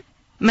al-ilm,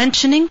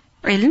 mentioning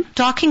ilm,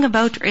 talking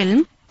about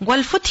ilm.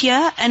 Wal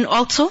futya, and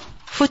also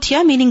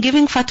futya, meaning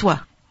giving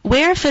fatwa.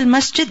 Where fil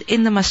masjid?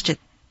 In the masjid.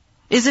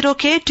 Is it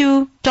okay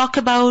to talk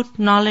about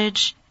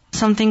knowledge,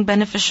 something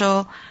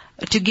beneficial,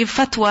 to give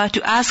fatwa,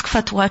 to ask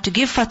fatwa, to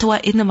give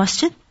fatwa in the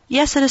masjid?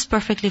 Yes, it is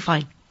perfectly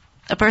fine.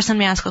 A person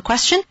may ask a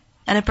question,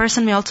 and a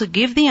person may also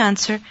give the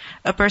answer.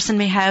 A person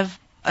may have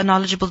a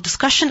knowledgeable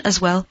discussion as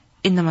well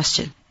in the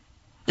masjid.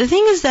 The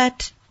thing is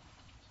that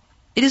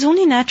it is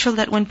only natural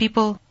that when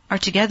people are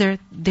together,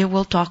 they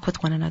will talk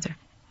with one another.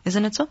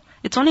 Isn't it so?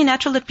 It's only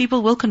natural that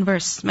people will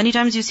converse. Many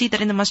times you see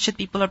that in the masjid,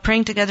 people are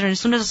praying together, and as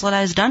soon as the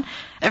salah is done,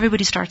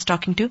 everybody starts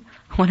talking to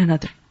one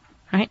another.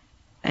 Right?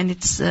 And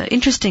it's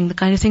interesting, the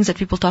kind of things that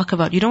people talk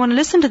about. You don't want to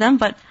listen to them,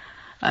 but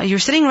you're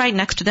sitting right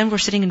next to them, we're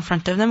sitting in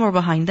front of them or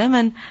behind them,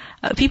 and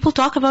people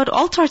talk about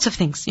all sorts of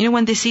things. You know,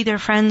 when they see their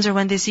friends, or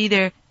when they see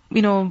their,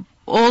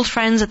 old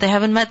friends that they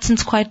haven't met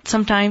since quite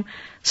some time.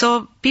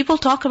 So people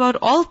talk about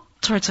all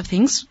sorts of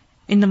things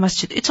in the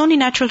masjid. It's only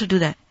natural to do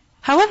that.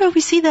 However,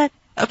 we see that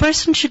a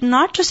person should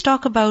not just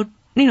talk about,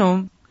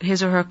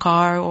 his or her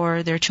car,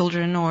 or their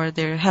children, or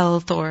their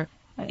health, or,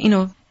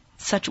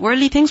 such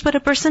worldly things, but a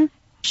person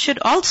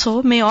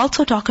may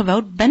also talk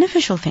about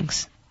beneficial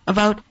things,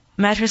 about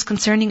matters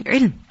concerning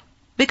ilm.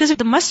 Because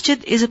the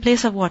masjid is a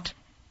place of what?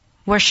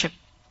 Worship.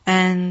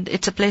 And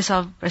it's a place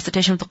of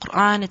recitation of the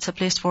Quran, it's a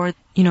place for,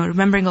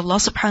 remembering Allah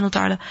subhanahu wa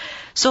ta'ala.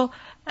 So,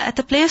 at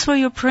the place where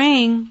you're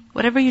praying,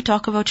 whatever you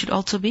talk about should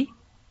also be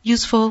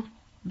useful,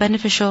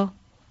 beneficial,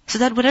 so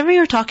that whatever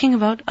you're talking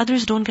about,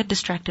 others don't get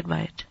distracted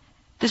by it.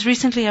 Just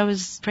recently I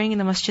was praying in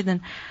the masjid,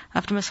 and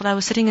after my salah I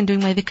was sitting and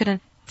doing my dhikr,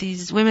 and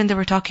these women, they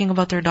were talking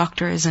about their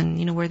doctors,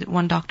 and where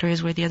one doctor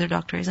is, where the other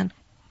doctor is. And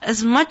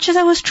as much as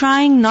I was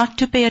trying not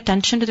to pay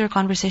attention to their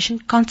conversation,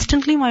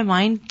 constantly my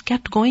mind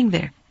kept going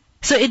there.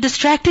 So it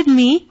distracted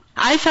me.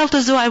 I felt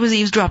as though I was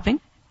eavesdropping.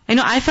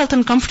 I felt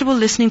uncomfortable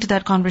listening to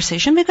that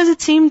conversation because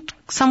it seemed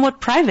somewhat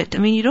private. I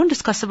mean, you don't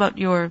discuss about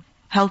your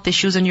health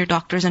issues and your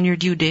doctors and your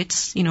due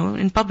dates,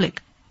 in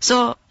public.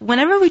 So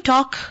whenever we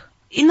talk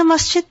in the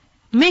masjid,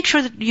 make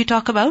sure that you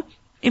talk about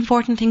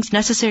important things,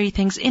 necessary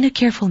things in a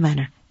careful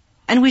manner.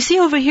 And we see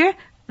over here,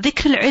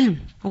 dhikr al-ilm,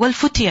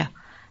 wal-futya,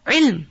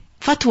 ilm,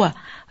 fatwa,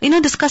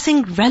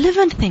 discussing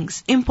relevant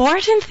things,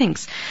 important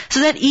things,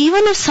 so that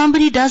even if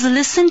somebody does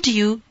listen to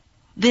you,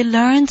 they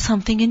learn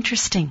something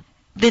interesting.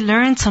 They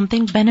learn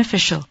something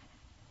beneficial.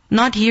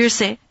 Not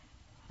hearsay,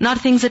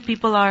 not things that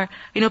people are,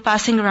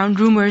 passing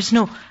around rumors.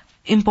 No,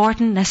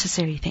 important,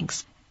 necessary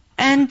things.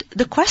 And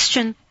the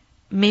question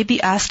may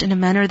be asked in a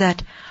manner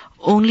that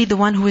only the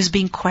one who is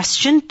being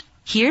questioned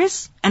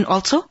hears, and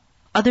also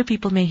other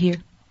people may hear.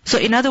 So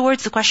in other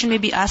words, the question may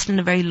be asked in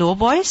a very low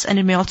voice, and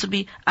it may also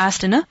be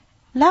asked in a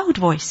loud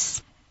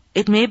voice.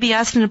 It may be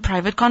asked in a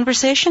private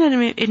conversation,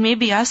 and it may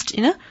be asked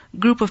in a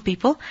group of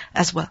people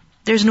as well.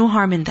 There's no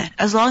harm in that,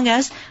 as long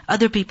as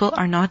other people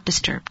are not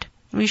disturbed.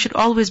 We should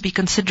always be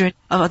considerate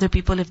of other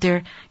people if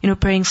they're,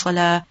 praying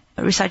salah,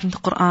 reciting the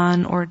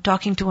Quran, or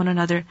talking to one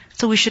another.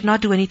 So we should not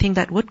do anything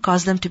that would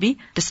cause them to be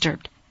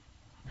disturbed.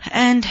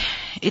 And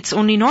it's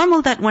only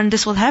normal that when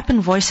this will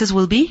happen, voices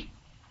will be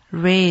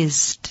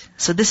raised.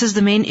 So this is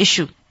the main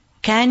issue.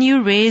 Can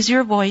you raise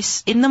your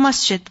voice in the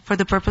masjid for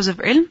the purpose of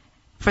ilm,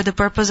 for the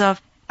purpose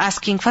of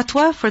asking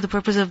fatwa, for the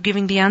purpose of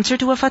giving the answer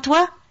to a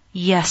fatwa?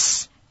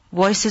 Yes.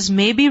 Voices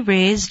may be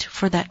raised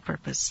for that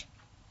purpose.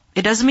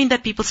 It doesn't mean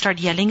that people start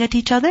yelling at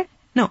each other.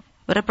 No.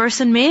 But a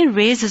person may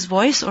raise his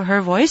voice or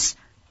her voice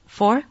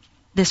for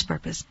this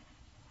purpose.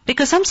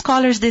 Because some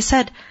scholars, they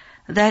said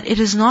that it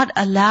is not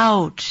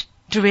allowed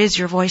to raise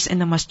your voice in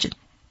the masjid.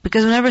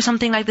 Because whenever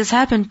something like this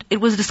happened,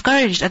 it was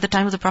discouraged at the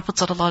time of the Prophet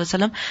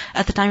ﷺ,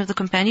 at the time of the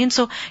companions.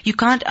 So you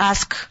can't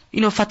ask,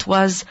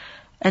 fatwas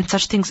and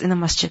such things in the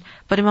masjid.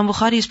 But Imam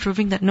Bukhari is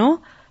proving that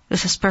no,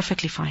 this is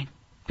perfectly fine.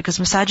 Because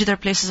masajid are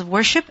places of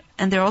worship,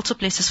 and they're also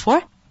places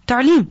for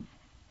ta'lim.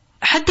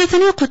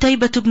 حدثني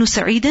قتيبة بن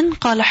سعيد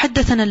قال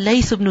حدثنا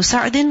الليث بن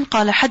سعد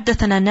قال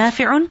حدثنا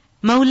نافع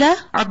مولى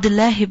عبد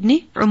الله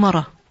بن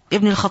عمر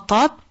ابن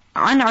الخطاب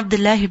عن عبد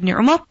الله بن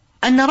عمر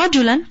أن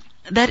رجلا,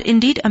 that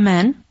indeed a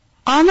man,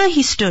 قام,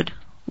 he stood.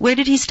 Where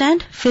did he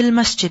stand? في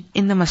المسجد,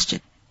 in the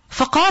masjid.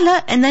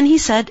 فقال, and then he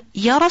said,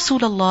 يا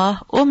رسول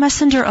الله, O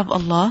Messenger of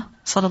Allah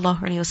صلى الله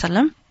عليه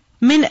وسلم,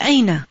 من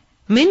أين?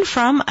 Min,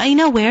 from,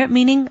 aina, where,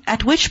 meaning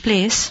at which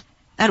place,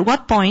 at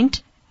what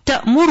point,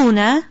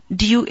 ta'muruna,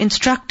 do you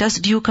instruct us,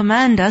 do you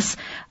command us,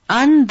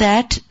 an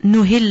that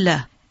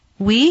nuhilla,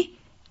 we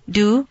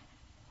do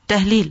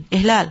tahleel,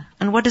 ihlal.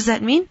 And what does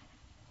that mean?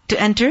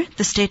 To enter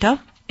the state of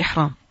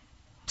ihram.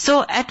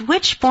 So at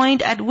which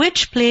point, at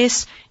which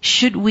place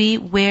should we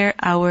wear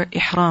our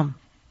ihram?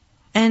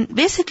 And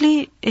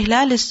basically,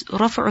 ihlal is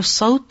raf'u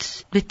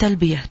as-sawt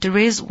bit-talbiyah, to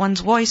raise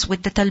one's voice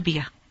with the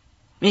talbiyah.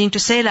 Meaning to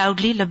say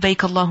loudly, labbaik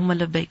Allahumma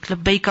labbaik,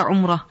 labbaik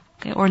umrah,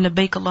 okay, or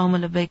labbaik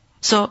Allahumma labbaik.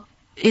 So,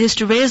 it is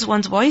to raise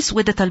one's voice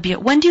with the talbiyah.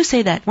 When do you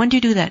say that? When do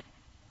you do that?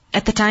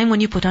 At the time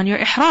when you put on your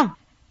ihram.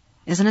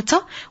 Isn't it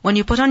so? When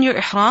you put on your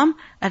ihram,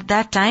 at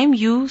that time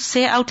you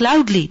say out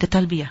loudly the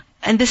talbiyah.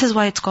 And this is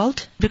why it's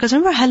called, because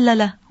remember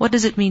halala, what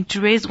does it mean?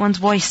 To raise one's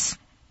voice.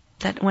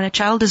 That when a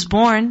child is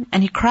born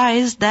and he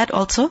cries, that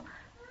also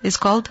is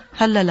called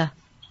halala.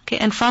 Okay,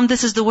 and from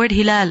this is the word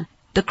hilal,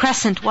 the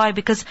crescent. Why?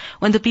 Because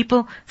when the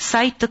people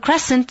sight the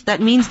crescent,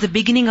 that means the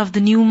beginning of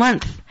the new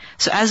month.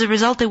 So as a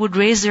result, they would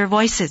raise their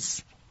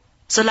voices.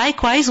 So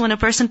likewise, when a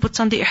person puts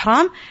on the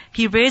ihram,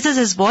 he raises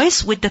his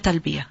voice with the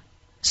talbiyah.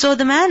 So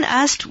the man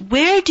asked,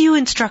 where do you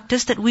instruct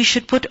us that we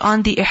should put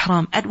on the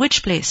ihram? At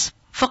which place?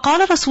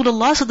 فَقَالَ رَسُولُ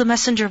اللَّهِ, so the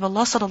Messenger of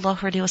Allah sallallahu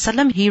alaihi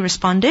wasallam, he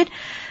responded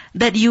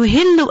that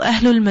يُهِلُّ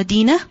أَهْلُ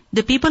الْمَدِينَةِ,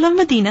 the people of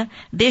Medina,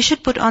 they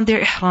should put on their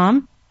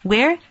ihram.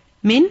 Where?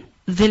 Min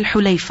Dhul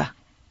Hulayfa.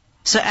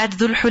 So at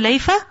Dhul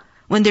Hulayfa,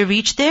 when they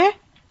reach there,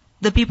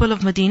 the people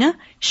of Medina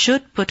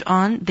should put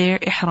on their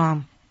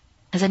ihram.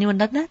 Has anyone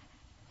done that?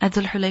 At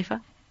Dhul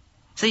Hulayfa?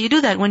 So you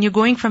do that when you're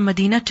going from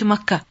Medina to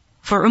Makkah.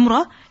 For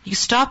Umrah, you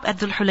stop at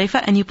Dhul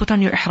Hulayfa and you put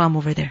on your ihram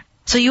over there.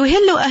 So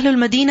يُهِلُّ أَهْلُ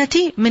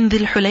الْمَدِينَةِ مِنْ ذِي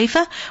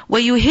الْحُلَيْفَةِ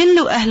وَيُهِلُّ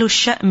أَهْلُ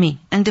الشَّأْمِ,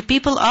 and the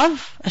people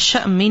of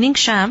Ash-Sha'm, meaning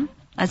Sham,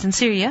 as in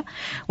Syria,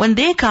 when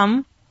they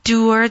come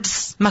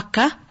towards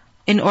Makkah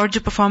in order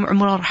to perform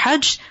Umrah or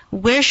Hajj,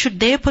 where should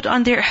they put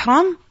on their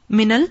ihram?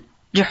 مِنَ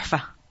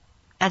الْجُحْفَةِ,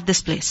 at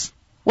this place.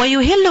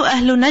 وَيُهِلُّ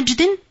أَهْلُ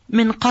نَجْدٍ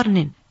مِنْ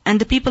قَرْنٍ,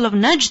 and the people of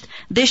Najd,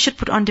 they should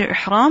put on their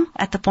ihram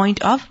at the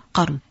point of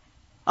Qarn.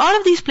 All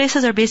of these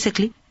places are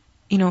basically,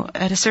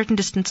 at a certain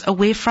distance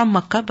away from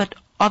Makkah, but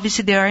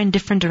obviously they are in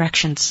different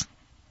directions.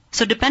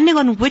 So depending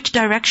on which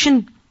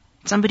direction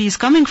somebody is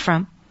coming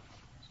from,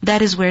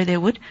 that is where they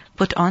would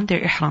put on their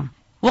ihram.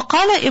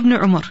 وَقَالَ Ibn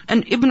Umar,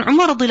 and Ibn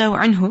Umar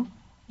radiyallahu anhu,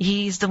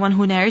 he is the one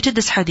who narrated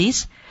this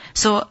hadith.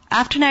 So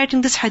after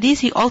narrating this hadith,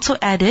 he also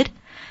added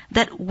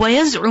that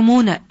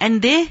وَيَزْعُمُونَ,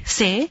 and they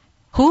say,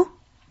 who?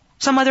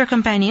 Some other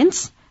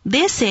companions,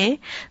 they say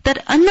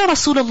that أَنَّ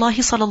رَسُولَ اللَّهِ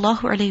صَلَى اللَّهُ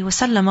عَلَيْهِ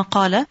وَسَلَّمَ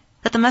قَالَ,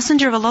 that the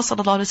Messenger of Allah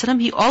sallallahu alaihi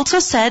wasallam, he also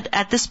said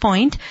at this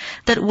point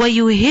that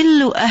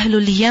وَيُهِلُّ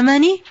أَهْلُ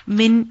الْيَمَنِ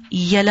مِنْ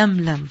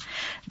يَلَمْلَمْ,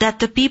 that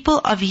the people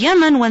of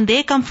Yemen, when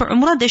they come for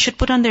Umrah, they should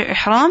put on their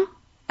ihram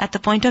at the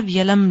point of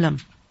Yalamlam.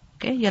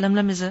 Okay,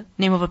 Yalamlam is a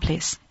name of a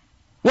place.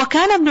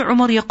 وَكَانَ ابْنُ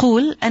عُمَرْ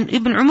يَقُولُ, and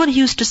Ibn Umar, he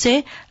used to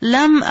say,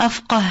 لَمْ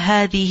أَفْقَهْ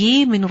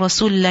هَذِهِ مِنْ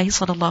رَسُولِ اللَّهِ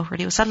صَلَى اللَّهُ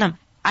عَلَيْهِ وَسَلَّمَ,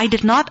 I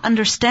did not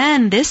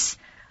understand this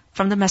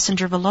from the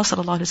Messenger of Allah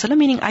sallallahu alaihi wasallam,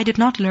 meaning I did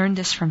not learn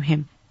this from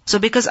him. So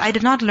because I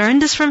did not learn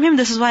this from him,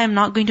 this is why I'm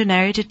not going to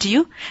narrate it to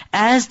you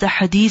as the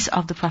hadith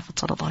of the Prophet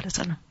sallallahu alaihi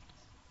wasallam.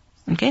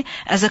 Okay?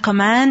 As a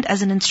command,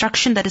 as an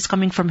instruction that is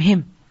coming from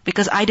him.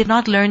 Because I did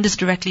not learn this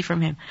directly from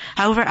him.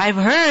 However, I've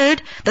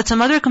heard that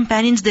some other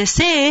companions, they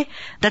say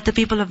that the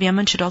people of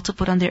Yemen should also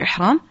put on their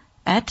ihram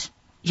at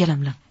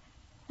Yalamlam.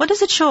 What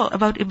does it show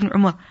about Ibn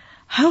Umar?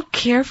 How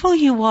careful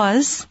he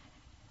was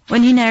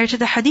when he narrated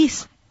the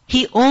hadith.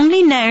 He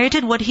only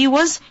narrated what he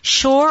was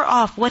sure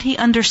of, what he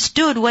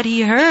understood, what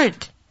he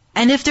heard.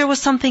 And if there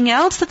was something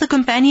else that the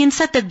companion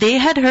said, that they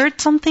had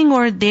heard something,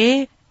 or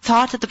they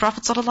thought that the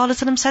Prophet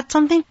ﷺ said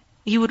something,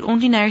 he would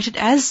only narrate it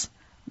as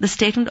the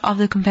statement of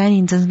the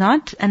companions, and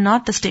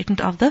not the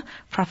statement of the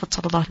Prophet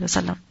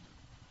ﷺ.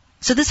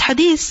 So this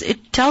hadith,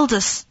 it tells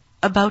us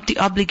about the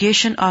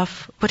obligation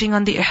of putting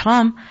on the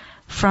ihram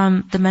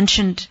from the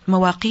mentioned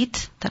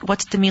mawaqit, that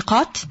what's the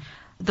miqat,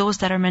 those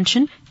that are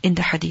mentioned in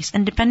the hadith.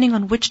 And depending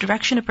on which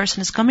direction a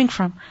person is coming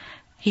from,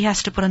 he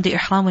has to put on the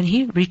ihram when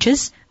he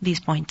reaches these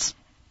points.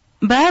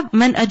 Bab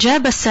man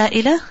ajaba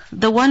as-sa'ila,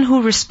 the one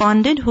who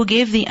responded, who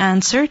gave the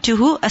answer to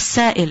who?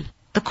 As-sa'il,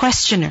 the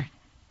questioner.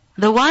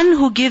 The one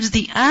who gives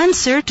the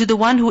answer to the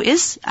one who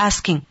is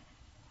asking.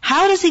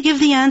 How does he give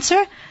the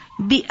answer?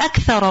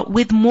 Bi-akthara,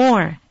 with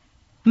more.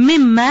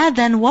 Mimma,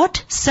 than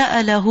what?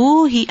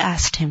 Sa'alahu, he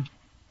asked him.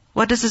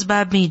 What does this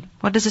bab mean?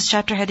 What does this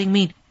chapter heading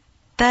mean?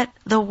 That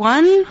the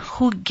one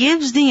who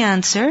gives the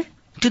answer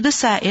to the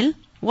sa'il,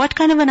 what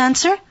kind of an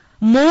answer?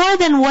 More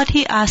than what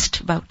he asked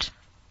about.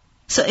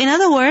 So in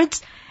other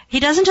words, he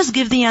doesn't just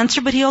give the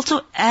answer, but he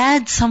also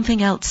adds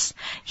something else.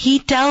 He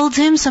tells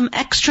him some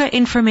extra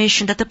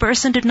information that the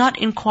person did not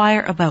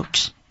inquire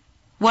about.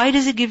 Why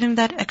does he give him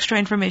that extra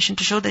information?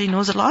 To show that he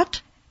knows a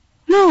lot?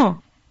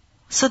 No.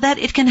 So that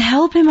it can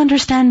help him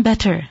understand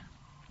better.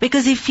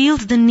 Because he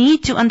feels the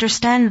need to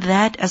understand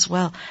that as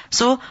well.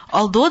 So,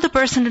 although the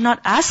person did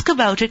not ask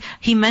about it,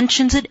 he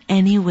mentions it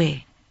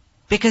anyway.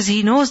 Because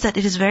he knows that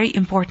it is very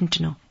important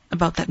to know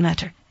about that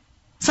matter.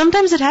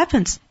 Sometimes it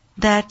happens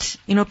that,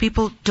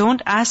 people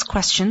don't ask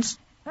questions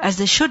as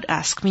they should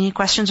ask. Meaning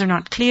questions are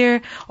not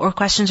clear, or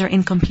questions are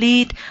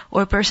incomplete,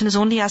 or a person is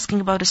only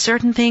asking about a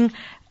certain thing,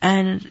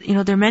 and,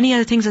 there are many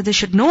other things that they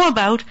should know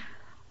about,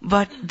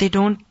 but they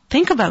don't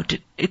think about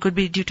it. It could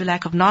be due to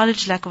lack of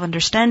knowledge, lack of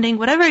understanding,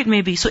 whatever it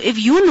may be. So if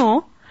you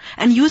know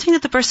and you think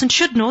that the person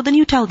should know, then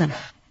you tell them.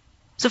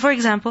 So for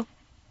example,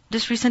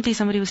 just recently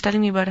somebody was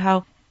telling me about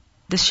how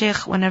the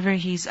sheikh, whenever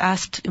he's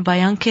asked by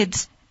young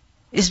kids,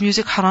 is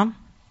music haram?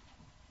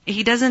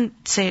 He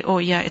doesn't say, oh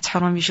yeah, it's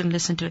haram, you shouldn't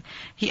listen to it.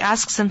 He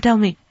asks them, tell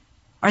me,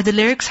 are the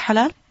lyrics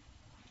halal?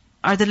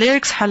 Are the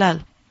lyrics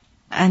halal?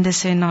 And they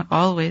say, not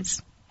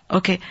always.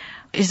 Okay,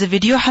 is the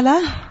video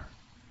halal?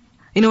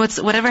 You know,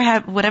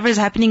 whatever is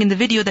happening in the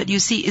video that you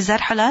see, is that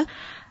halal?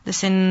 They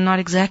say, not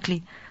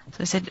exactly. So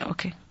I said,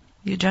 okay,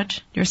 you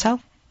judge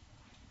yourself.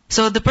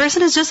 So the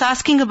person is just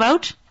asking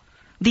about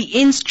the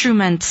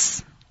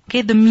instruments,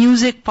 okay, the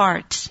music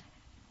part.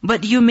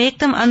 But you make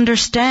them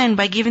understand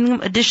by giving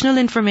them additional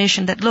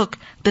information that, look,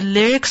 the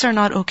lyrics are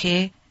not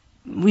okay.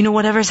 You know,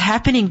 whatever's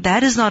happening,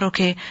 that is not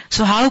okay.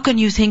 So how can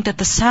you think that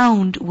the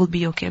sound will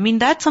be okay? I mean,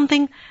 that's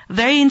something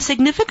very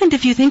insignificant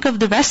if you think of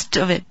the rest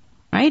of it,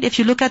 right? If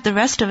you look at the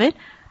rest of it,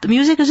 the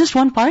music is just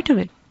one part of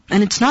it.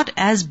 And it's not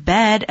as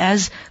bad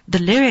as the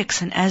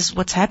lyrics and as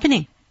what's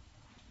happening.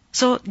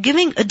 So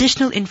giving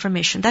additional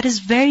information, that is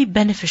very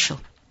beneficial.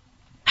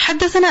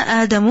 حدثنا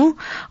آدم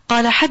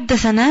قال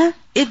حدثنا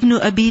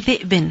ابن أبي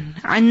ذئب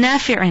عن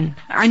نافع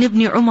عن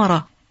ابن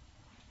عمر.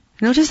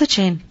 Notice the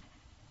chain.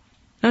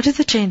 Notice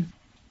the chain.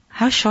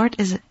 How short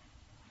is it?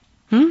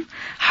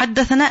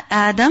 حدثنا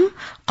آدم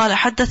قال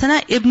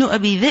حدثنا ابن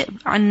أبي ذئب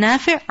عن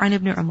نافع عن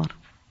ابن عمر.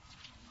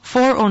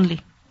 4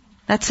 only.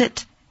 That's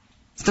it.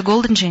 It's the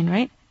golden chain,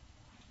 right?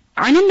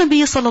 عن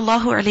النبي صلى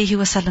الله عليه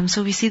وسلم.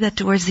 So we see that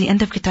towards the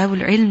end of Kitab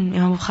al-Ilm,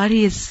 Imam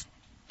Bukhari is,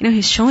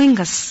 he's showing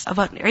us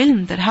about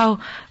ilm, that how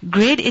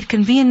great it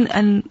can be,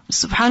 and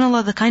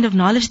subhanAllah, the kind of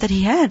knowledge that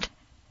he had.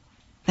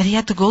 That he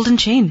had the golden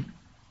chain.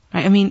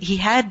 Right? I mean, he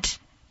had,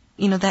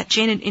 that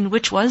chain in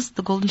which was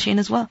the golden chain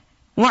as well.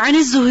 وعن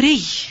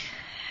الزهري.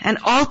 And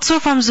also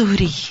from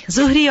Zuhri.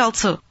 Zuhri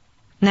also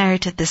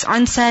narrated this.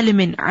 عن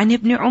سالم عن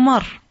ابن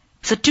عمر.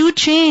 So 2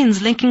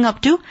 chains linking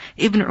up to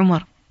Ibn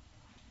Umar.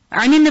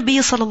 عن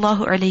النبي صلى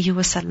الله عليه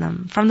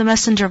وسلم. From the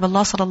Messenger of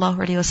Allah صلى الله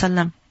عليه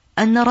وسلم.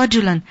 أن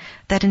رجلا,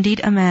 that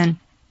indeed a man,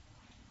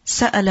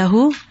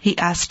 سأله, he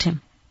asked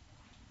him.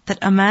 That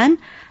a man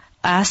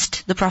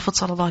asked the Prophet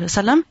صلى الله عليه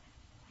وسلم,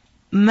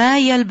 ما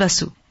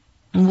يلبس,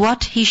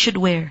 what he should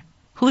wear.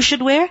 Who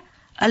should wear?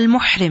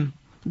 Al-Muhrim,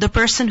 the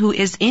person who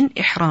is in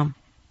ihram.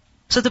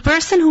 So the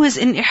person who is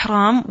in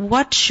ihram,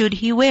 what should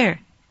he wear?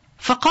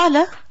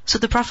 فقال, so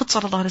the Prophet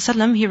صلى الله عليه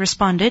وسلم, he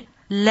responded,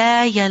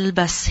 لا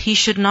يلبس, he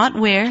should not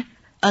wear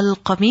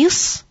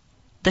al-qamis,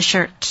 the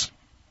shirt.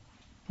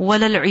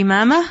 ولا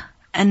العمامة,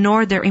 and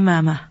nor the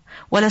imamah.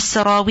 ولا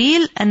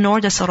السراويل, and nor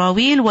the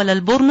sarawil. ولا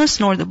البرنس,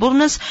 nor the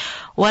burnas.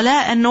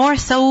 ولا, and nor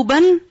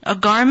ثوبا, a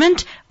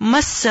garment.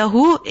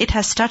 مسه, it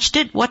has touched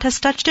it. What has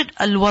touched it?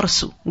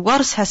 الورس,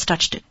 wars has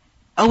touched it.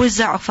 أو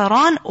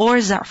الزعفران, or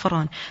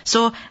za'faran.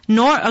 So,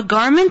 nor a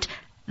garment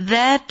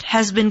that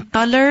has been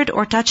colored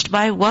or touched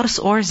by wars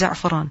or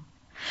za'faran.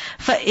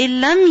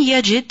 فإن لم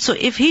يجد, so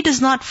if he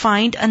does not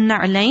find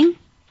النعلين,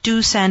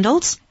 2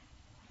 sandals,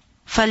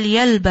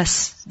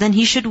 فليلبس, then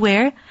he should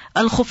wear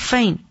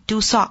الخفين,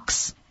 2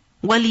 socks.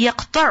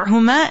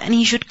 وَلْيَقْطَعْهُمَا, and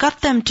he should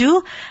cut them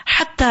too,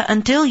 حتى,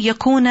 until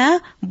يكونا,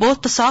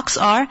 both the socks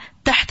are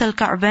تحت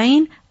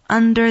الكعبين,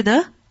 under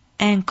the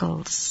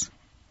ankles.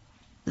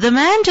 The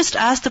man just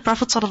asked the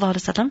Prophet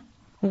ﷺ,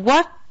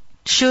 what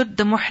should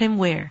the muhrim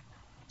wear?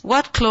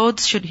 What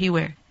clothes should he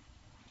wear?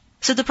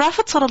 So the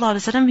Prophet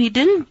ﷺ, he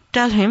didn't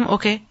tell him,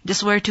 okay,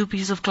 just wear 2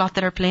 pieces of cloth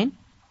that are plain.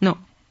 No.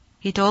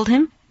 He told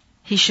him,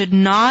 he should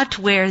not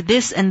wear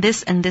this and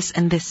this and this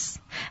and this.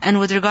 And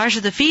with regards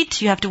to the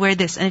feet, you have to wear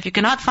this. And if you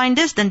cannot find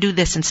this, then do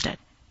this instead.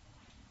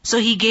 So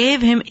he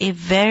gave him a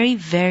very,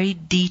 very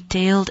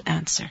detailed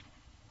answer,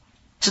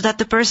 so that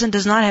the person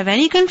does not have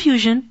any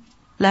confusion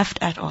left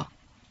at all.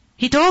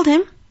 He told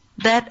him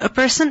that a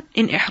person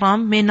in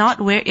ihram may not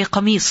wear a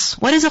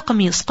qamis. What is a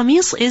qamis?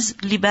 Qamis is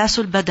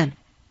libasul badan.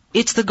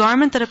 It's the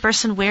garment that a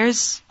person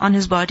wears on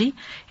his body.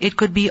 It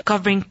could be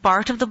covering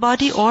part of the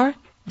body or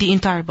the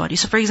entire body.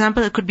 So for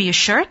example, it could be a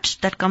shirt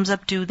that comes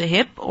up to the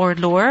hip or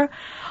lower,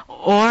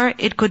 or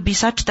it could be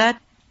such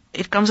that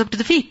it comes up to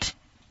the feet.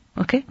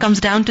 Okay? Comes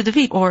down to the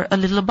feet, or a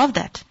little above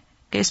that.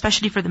 Okay?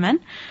 Especially for the men.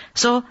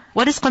 So,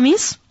 what is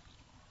qamis?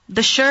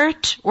 The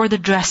shirt or the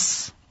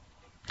dress.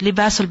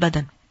 Libasul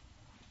badan.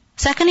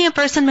 Secondly, a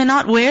person may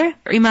not wear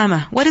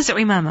imamah. What is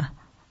imamah?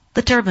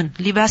 The turban.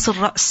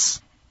 Libasul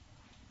ra's.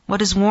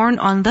 What is worn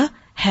on the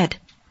head.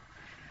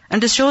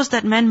 And this shows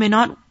that men may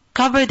not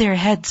cover their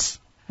heads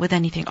with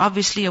anything.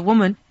 Obviously, a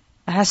woman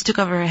has to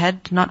cover her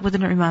head, not with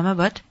an imamah,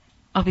 but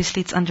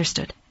obviously it's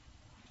understood.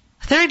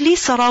 Thirdly,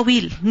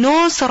 sarawil.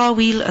 No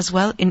sarawil as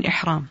well in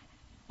ihram.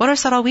 What are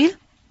sarawil?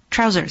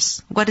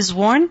 Trousers. What is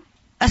worn?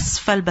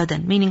 Asfal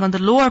badan, meaning on the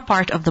lower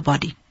part of the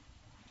body.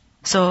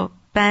 So,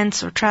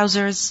 pants or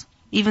trousers,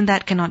 even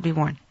that cannot be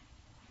worn.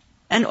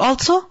 And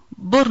also,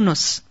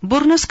 burnus.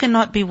 Burnus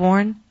cannot be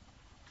worn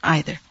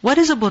either. What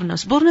is a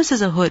burnus? Burnus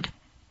is a hood.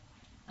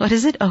 What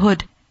is it? A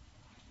hood.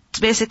 It's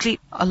basically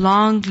a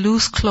long,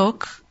 loose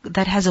cloak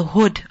that has a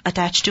hood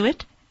attached to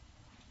it.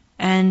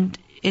 And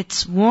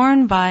it's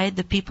worn by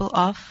the people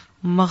of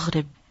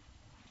Maghrib.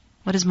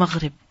 What is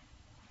Maghrib?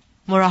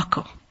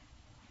 Morocco.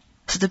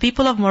 So the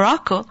people of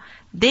Morocco,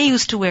 they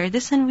used to wear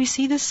this, and we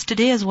see this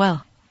today as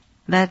well.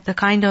 That the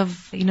kind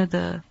of,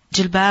 the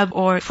jilbab,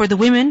 or for the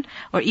women,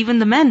 or even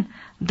the men,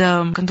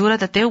 the kandura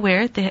that they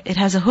wear, it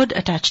has a hood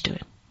attached to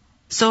it.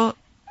 So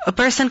a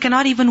person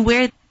cannot even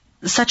wear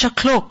such a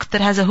cloak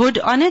that has a hood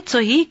on it, so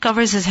he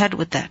covers his head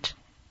with that.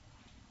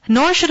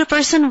 Nor should a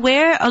person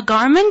wear a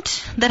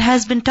garment that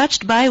has been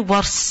touched by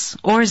wars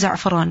or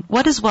za'faran.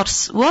 What is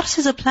wars? Wars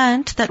is a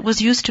plant that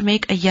was used to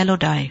make a yellow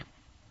dye.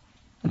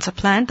 It's a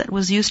plant that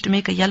was used to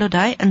make a yellow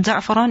dye, and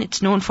za'faran,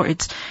 it's known for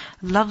its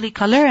lovely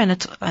color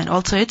and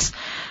also its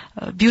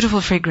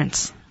beautiful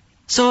fragrance.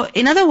 So,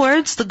 in other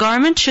words, the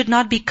garment should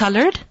not be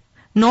colored,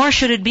 nor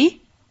should it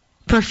be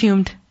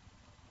perfumed.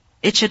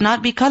 It should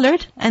not be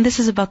colored, and this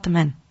is about the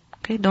men.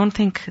 Okay, don't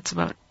think it's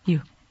about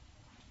you.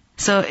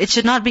 So it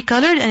should not be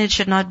colored, and it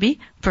should not be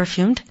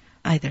perfumed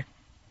either.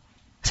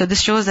 So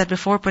this shows that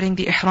before putting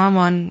the ihram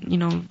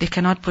on, they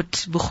cannot put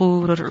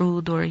bukhur or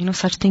oud or,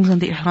 such things on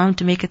the ihram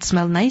to make it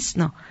smell nice.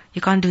 No,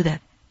 you can't do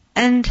that.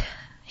 And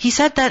he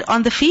said that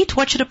on the feet,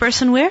 what should a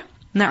person wear?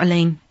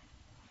 Na'alayn.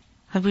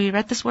 Have we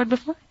read this word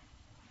before?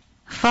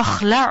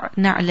 فَخْلَعْ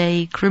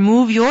نَعْلَيْكَ.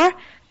 Remove your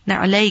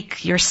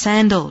na'alayk, your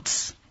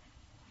sandals.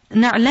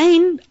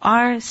 Na'alayn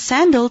are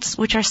sandals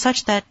which are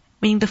such that,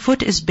 meaning the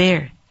foot is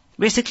bare.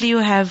 Basically you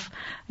have,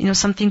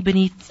 something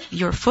beneath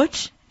your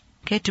foot,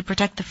 okay, to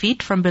protect the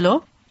feet from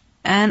below.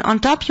 And on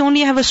top you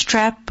only have a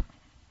strap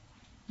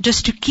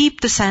just to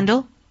keep the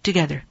sandal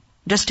together.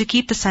 Just to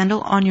keep the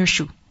sandal on your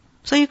shoe.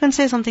 So you can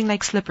say something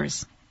like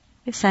slippers.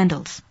 Okay,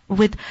 sandals.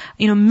 With,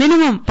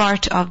 minimum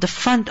part of the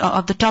front,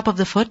 of the top of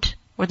the foot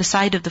or the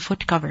side of the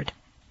foot covered.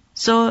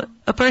 So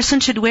a person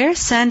should wear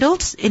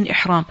sandals in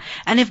ihram.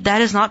 And if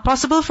that is not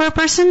possible for a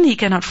person, he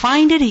cannot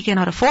find it, he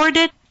cannot afford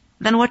it,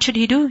 then what should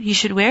he do? He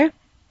should wear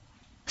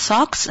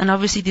socks, and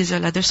obviously these are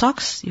leather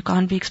socks. You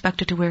can't be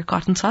expected to wear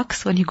cotton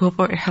socks when you go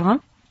for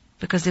ihram,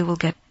 because they will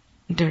get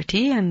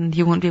dirty and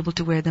you won't be able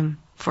to wear them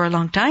for a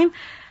long time,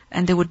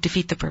 and they would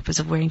defeat the purpose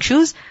of wearing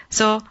shoes.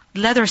 So,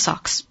 leather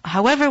socks.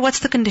 However, what's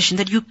the condition?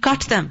 That you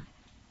cut them.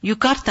 You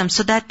cut them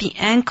so that the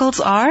ankles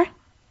are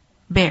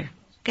bare.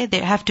 Okay, they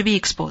have to be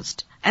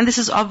exposed. And this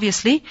is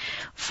obviously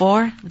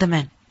for the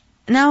men.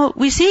 Now,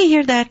 we see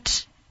here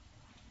that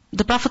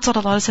the Prophet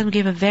ﷺ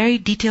gave a very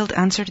detailed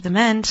answer to the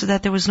men so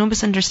that there was no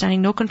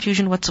misunderstanding, no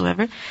confusion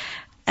whatsoever.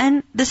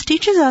 And this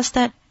teaches us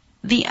that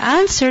the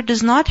answer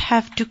does not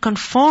have to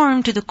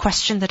conform to the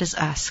question that is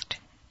asked.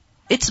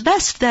 It's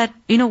best that,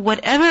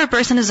 whatever a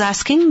person is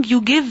asking,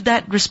 you give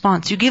that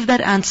response, you give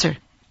that answer.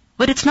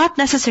 But it's not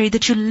necessary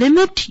that you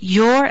limit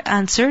your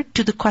answer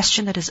to the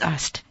question that is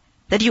asked.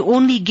 That you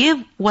only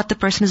give what the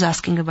person is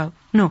asking about.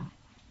 No.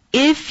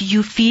 If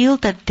you feel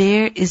that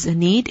there is a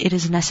need, it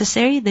is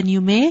necessary, then you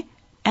may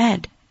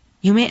add.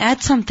 You may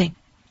add something.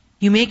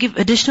 You may give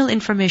additional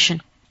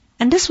information.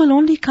 And this you will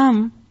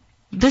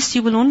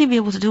only be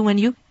able to do when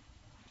you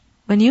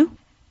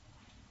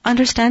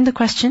understand the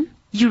question,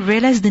 you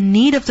realize the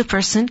need of the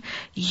person,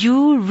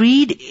 you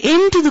read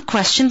into the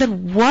question that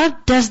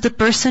what does the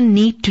person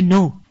need to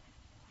know.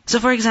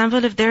 So for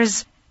example, if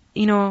there's,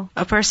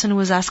 a person who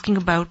is asking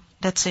about,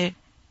 let's say,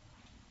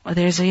 or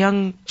there's a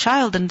young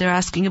child and they're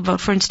asking about,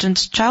 for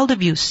instance, child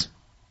abuse.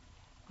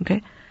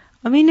 Okay?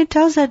 It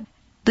tells that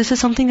this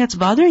is something that's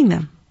bothering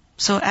them.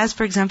 So as,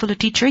 for example, a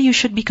teacher, you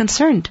should be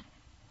concerned.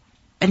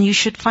 And you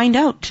should find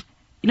out.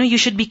 You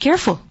should be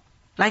careful.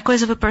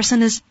 Likewise, if a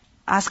person is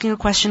asking a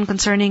question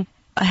concerning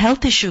a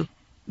health issue,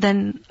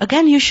 then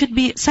again, you should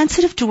be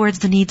sensitive towards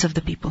the needs of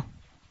the people.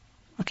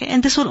 Okay?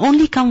 And this will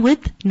only come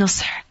with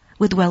nusr,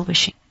 with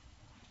well-wishing.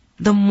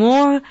 The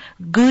more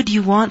good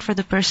you want for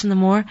the person, the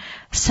more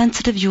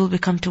sensitive you will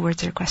become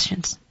towards their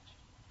questions.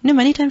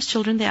 Many times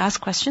children, they ask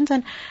questions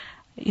and,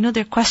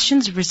 their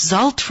questions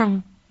result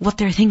from what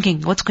they're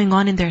thinking, what's going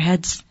on in their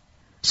heads.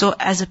 So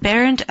as a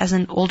parent, as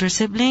an older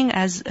sibling,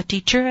 as a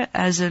teacher,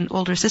 as an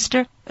older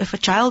sister, if a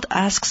child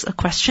asks a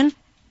question,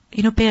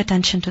 pay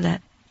attention to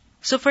that.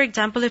 So for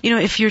example,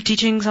 if you're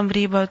teaching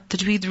somebody about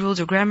tajweed rules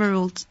or grammar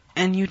rules,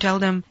 and you tell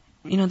them,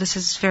 this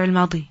is fi'l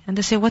madi, and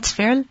they say, what's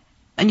fi'l?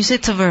 And you say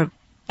it's a verb.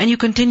 And you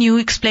continue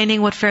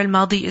explaining what fi'l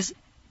madi is.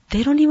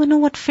 They don't even know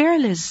what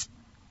fi'l is.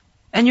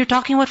 And you're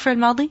talking about fi'l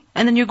madi,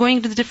 and then you're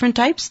going to the different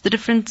types, the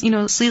different,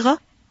 sigha.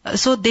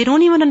 So they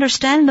don't even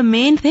understand the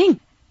main thing.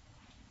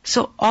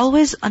 So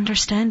always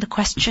understand the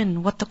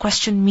question, what the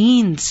question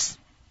means.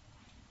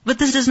 But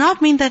this does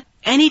not mean that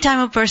any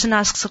time a person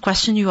asks a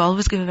question, you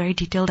always give a very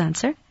detailed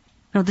answer.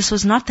 No, this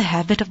was not the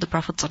habit of the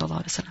Prophet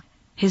ﷺ.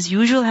 His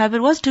usual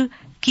habit was to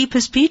keep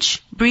his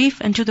speech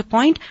brief and to the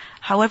point.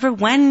 However,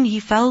 when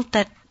he felt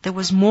that there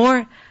was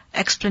more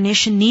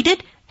explanation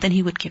needed, then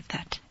he would give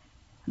that.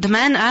 The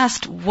man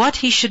asked what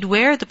he should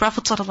wear. The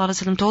Prophet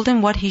ﷺ told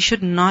him what he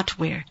should not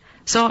wear.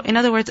 So, in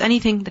other words,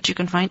 anything that you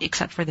can find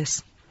except for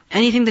this.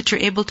 Anything that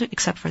you're able to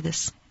except for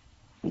this.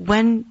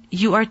 When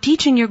you are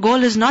teaching, your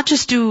goal is not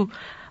just to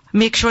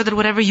make sure that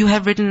whatever you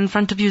have written in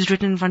front of you is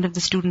written in front of the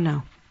student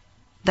now.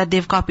 That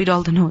they've copied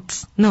all the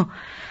notes. No.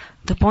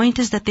 The point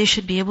is that they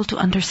should be able to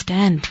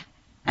understand.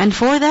 And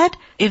for that,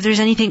 if there's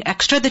anything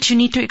extra that you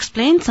need to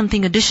explain,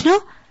 something additional,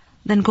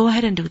 then go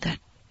ahead and do that.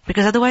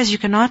 Because otherwise you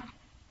cannot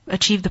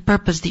achieve the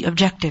purpose, the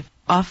objective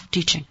of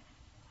teaching.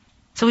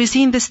 So we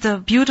see in this the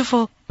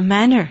beautiful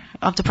manner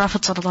of the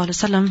Prophet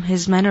ﷺ,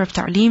 his manner of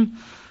ta'aleem,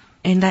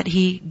 in that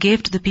he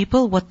gave to the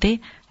people what they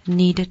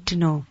needed to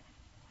know.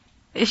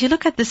 If you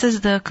look at this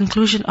as the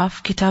conclusion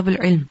of Kitab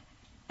al-Ilm.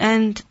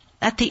 And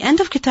at the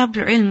end of Kitab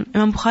al-Ilm,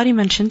 Imam Bukhari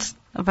mentions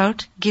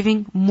about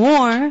giving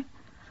more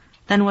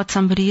than what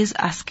somebody is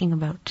asking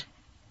about.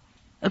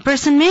 A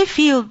person may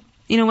feel,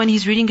 when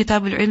he's reading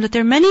Kitab al-Ilm, that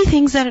there are many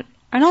things that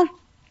are not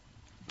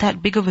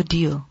that big of a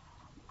deal.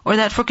 Or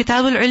that for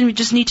Kitab al-Ilm, you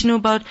just need to know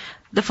about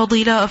the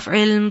fadila of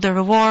ilm, the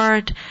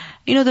reward,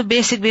 the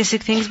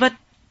basic things. But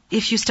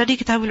if you study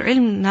Kitab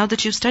al-Ilm, now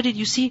that you've studied,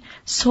 you see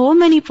so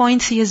many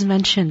points he has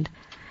mentioned,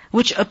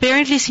 which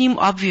apparently seem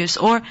obvious,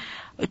 or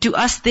to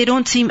us they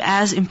don't seem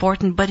as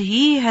important, but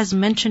he has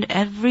mentioned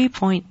every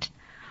point,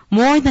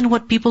 more than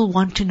what people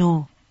want to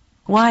know.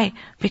 Why?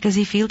 Because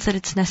he feels that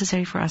it's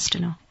necessary for us to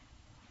know.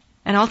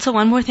 And also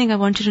one more thing I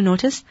want you to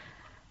notice,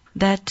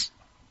 that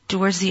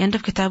towards the end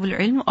of Kitab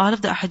al-Ilm, all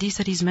of the ahadith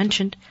that he's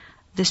mentioned,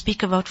 they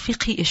speak about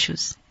fiqhi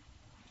issues,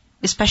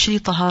 especially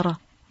tahara,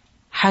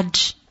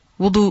 hajj,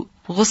 wudu,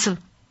 ghusl.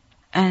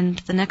 And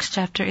the next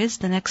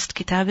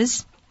kitab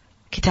is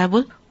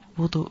Kitabul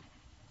Wudu.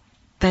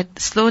 That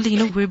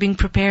slowly, we're being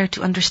prepared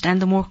to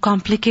understand the more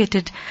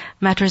complicated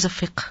matters of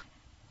fiqh.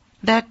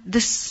 That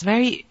this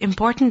very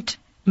important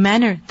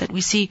manner that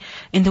we see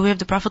in the way of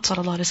the Prophet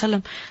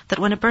ﷺ, that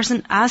when a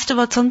person asked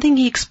about something,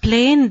 he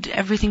explained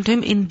everything to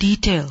him in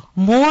detail,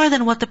 more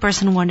than what the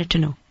person wanted to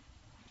know.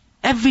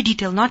 Every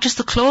detail, not just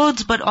the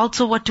clothes, but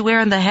also what to wear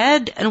on the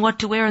head and what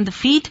to wear on the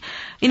feet.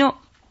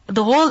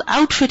 The whole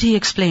outfit he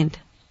explained.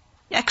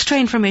 Extra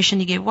information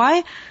he gave.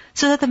 Why?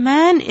 So that the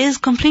man is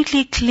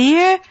completely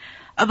clear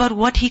about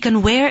what he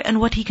can wear and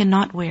what he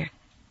cannot wear.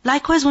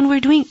 Likewise, when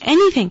we're doing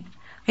anything,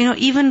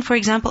 even for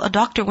example, a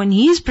doctor, when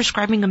he's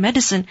prescribing a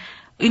medicine,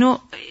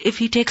 if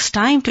he takes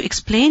time to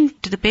explain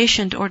to the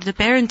patient or to the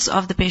parents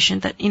of the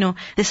patient that,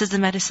 this is the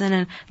medicine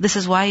and this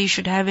is why you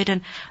should have it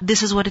and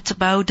this is what it's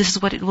about, this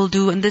is what it will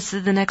do and this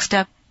is the next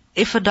step.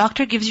 If a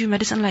doctor gives you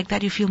medicine like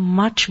that, you feel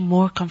much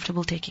more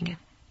comfortable taking it.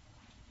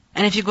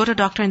 And if you go to a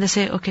doctor and they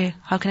say, okay,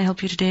 how can I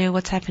help you today?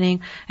 What's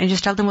happening? And you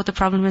just tell them what the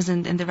problem is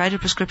and they write a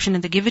prescription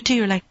and they give it to you,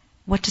 you're like,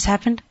 what just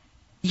happened?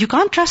 You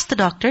can't trust the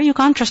doctor. You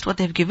can't trust what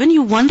they've given.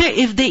 You wonder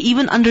if they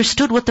even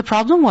understood what the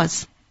problem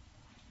was.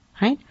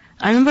 Right?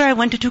 I remember I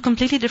went to 2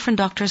 completely different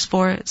doctors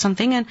for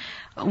something, and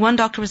one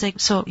doctor was like,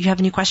 so you have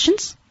any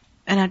questions?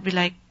 And I'd be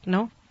like,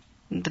 no.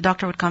 The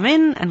doctor would come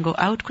in and go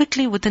out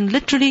quickly within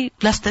literally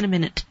less than a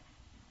minute.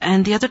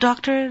 And the other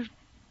doctor,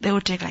 they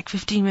would take like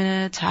 15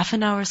 minutes, half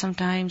an hour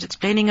sometimes,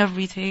 explaining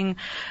everything,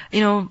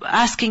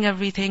 asking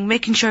everything,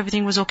 making sure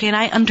everything was okay, and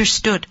I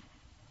understood.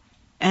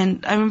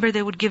 And I remember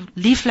they would give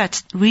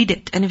leaflets, read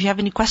it, and if you have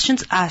any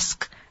questions,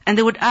 ask. And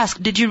they would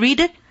ask, did you read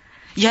it?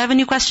 You have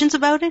any questions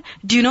about it?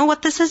 Do you know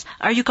what this is?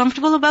 Are you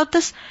comfortable about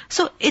this?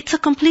 So it's a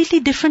completely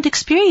different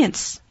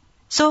experience.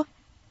 So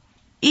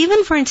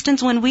even for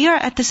instance, when we are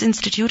at this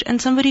institute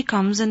and somebody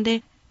comes and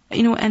they,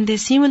 and they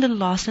seem a little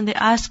lost and they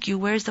ask you,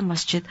 where's the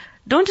masjid?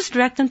 Don't just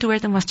direct them to where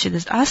the masjid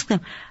is. Ask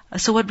them,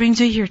 so what brings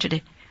you here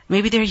today?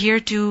 Maybe they're here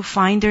to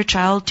find their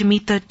child, to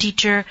meet the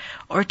teacher,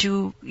 or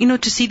to,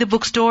 to see the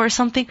bookstore or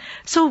something.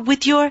 So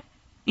with your,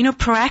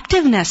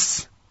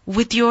 proactiveness,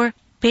 with your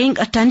paying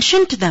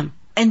attention to them,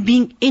 and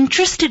being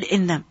interested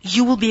in them,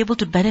 you will be able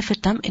to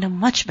benefit them in a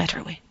much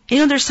better way.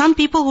 There's some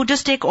people who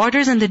just take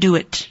orders and they do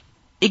it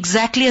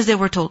exactly as they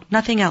were told,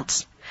 nothing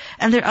else.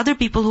 And there are other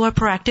people who are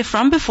proactive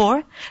from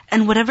before,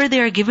 and whatever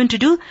they are given to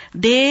do,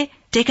 they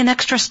take an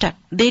extra step.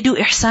 They do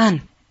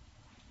ihsan.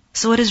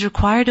 So what is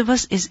required of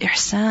us is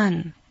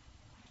ihsan.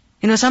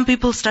 Some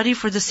people study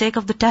for the sake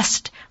of the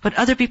test, but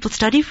other people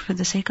study for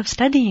the sake of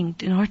studying,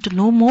 in order to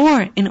know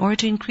more, in order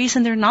to increase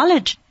in their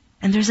knowledge.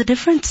 And there's a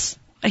difference.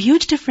 A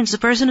huge difference. The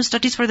person who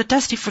studies for the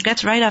test, he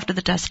forgets right after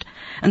the test.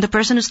 And the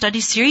person who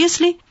studies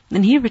seriously,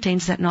 then he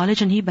retains that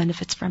knowledge and he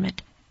benefits from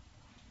it.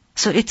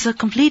 So it's a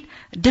complete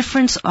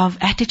difference of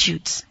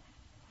attitudes.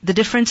 The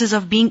differences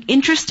of being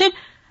interested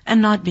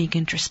and not being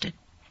interested.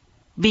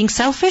 Being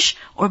selfish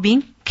or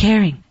being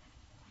caring.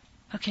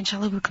 Okay,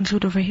 inshallah we'll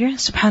conclude over here.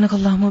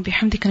 Subhanakallahumma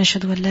bihamdika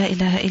nashhadu an la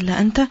ilaha illa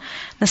anta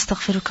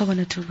nastaghfiruka wa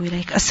natubu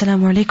ilayk.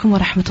 Assalamu alaikum wa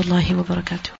rahmatullahi wa barakatuh.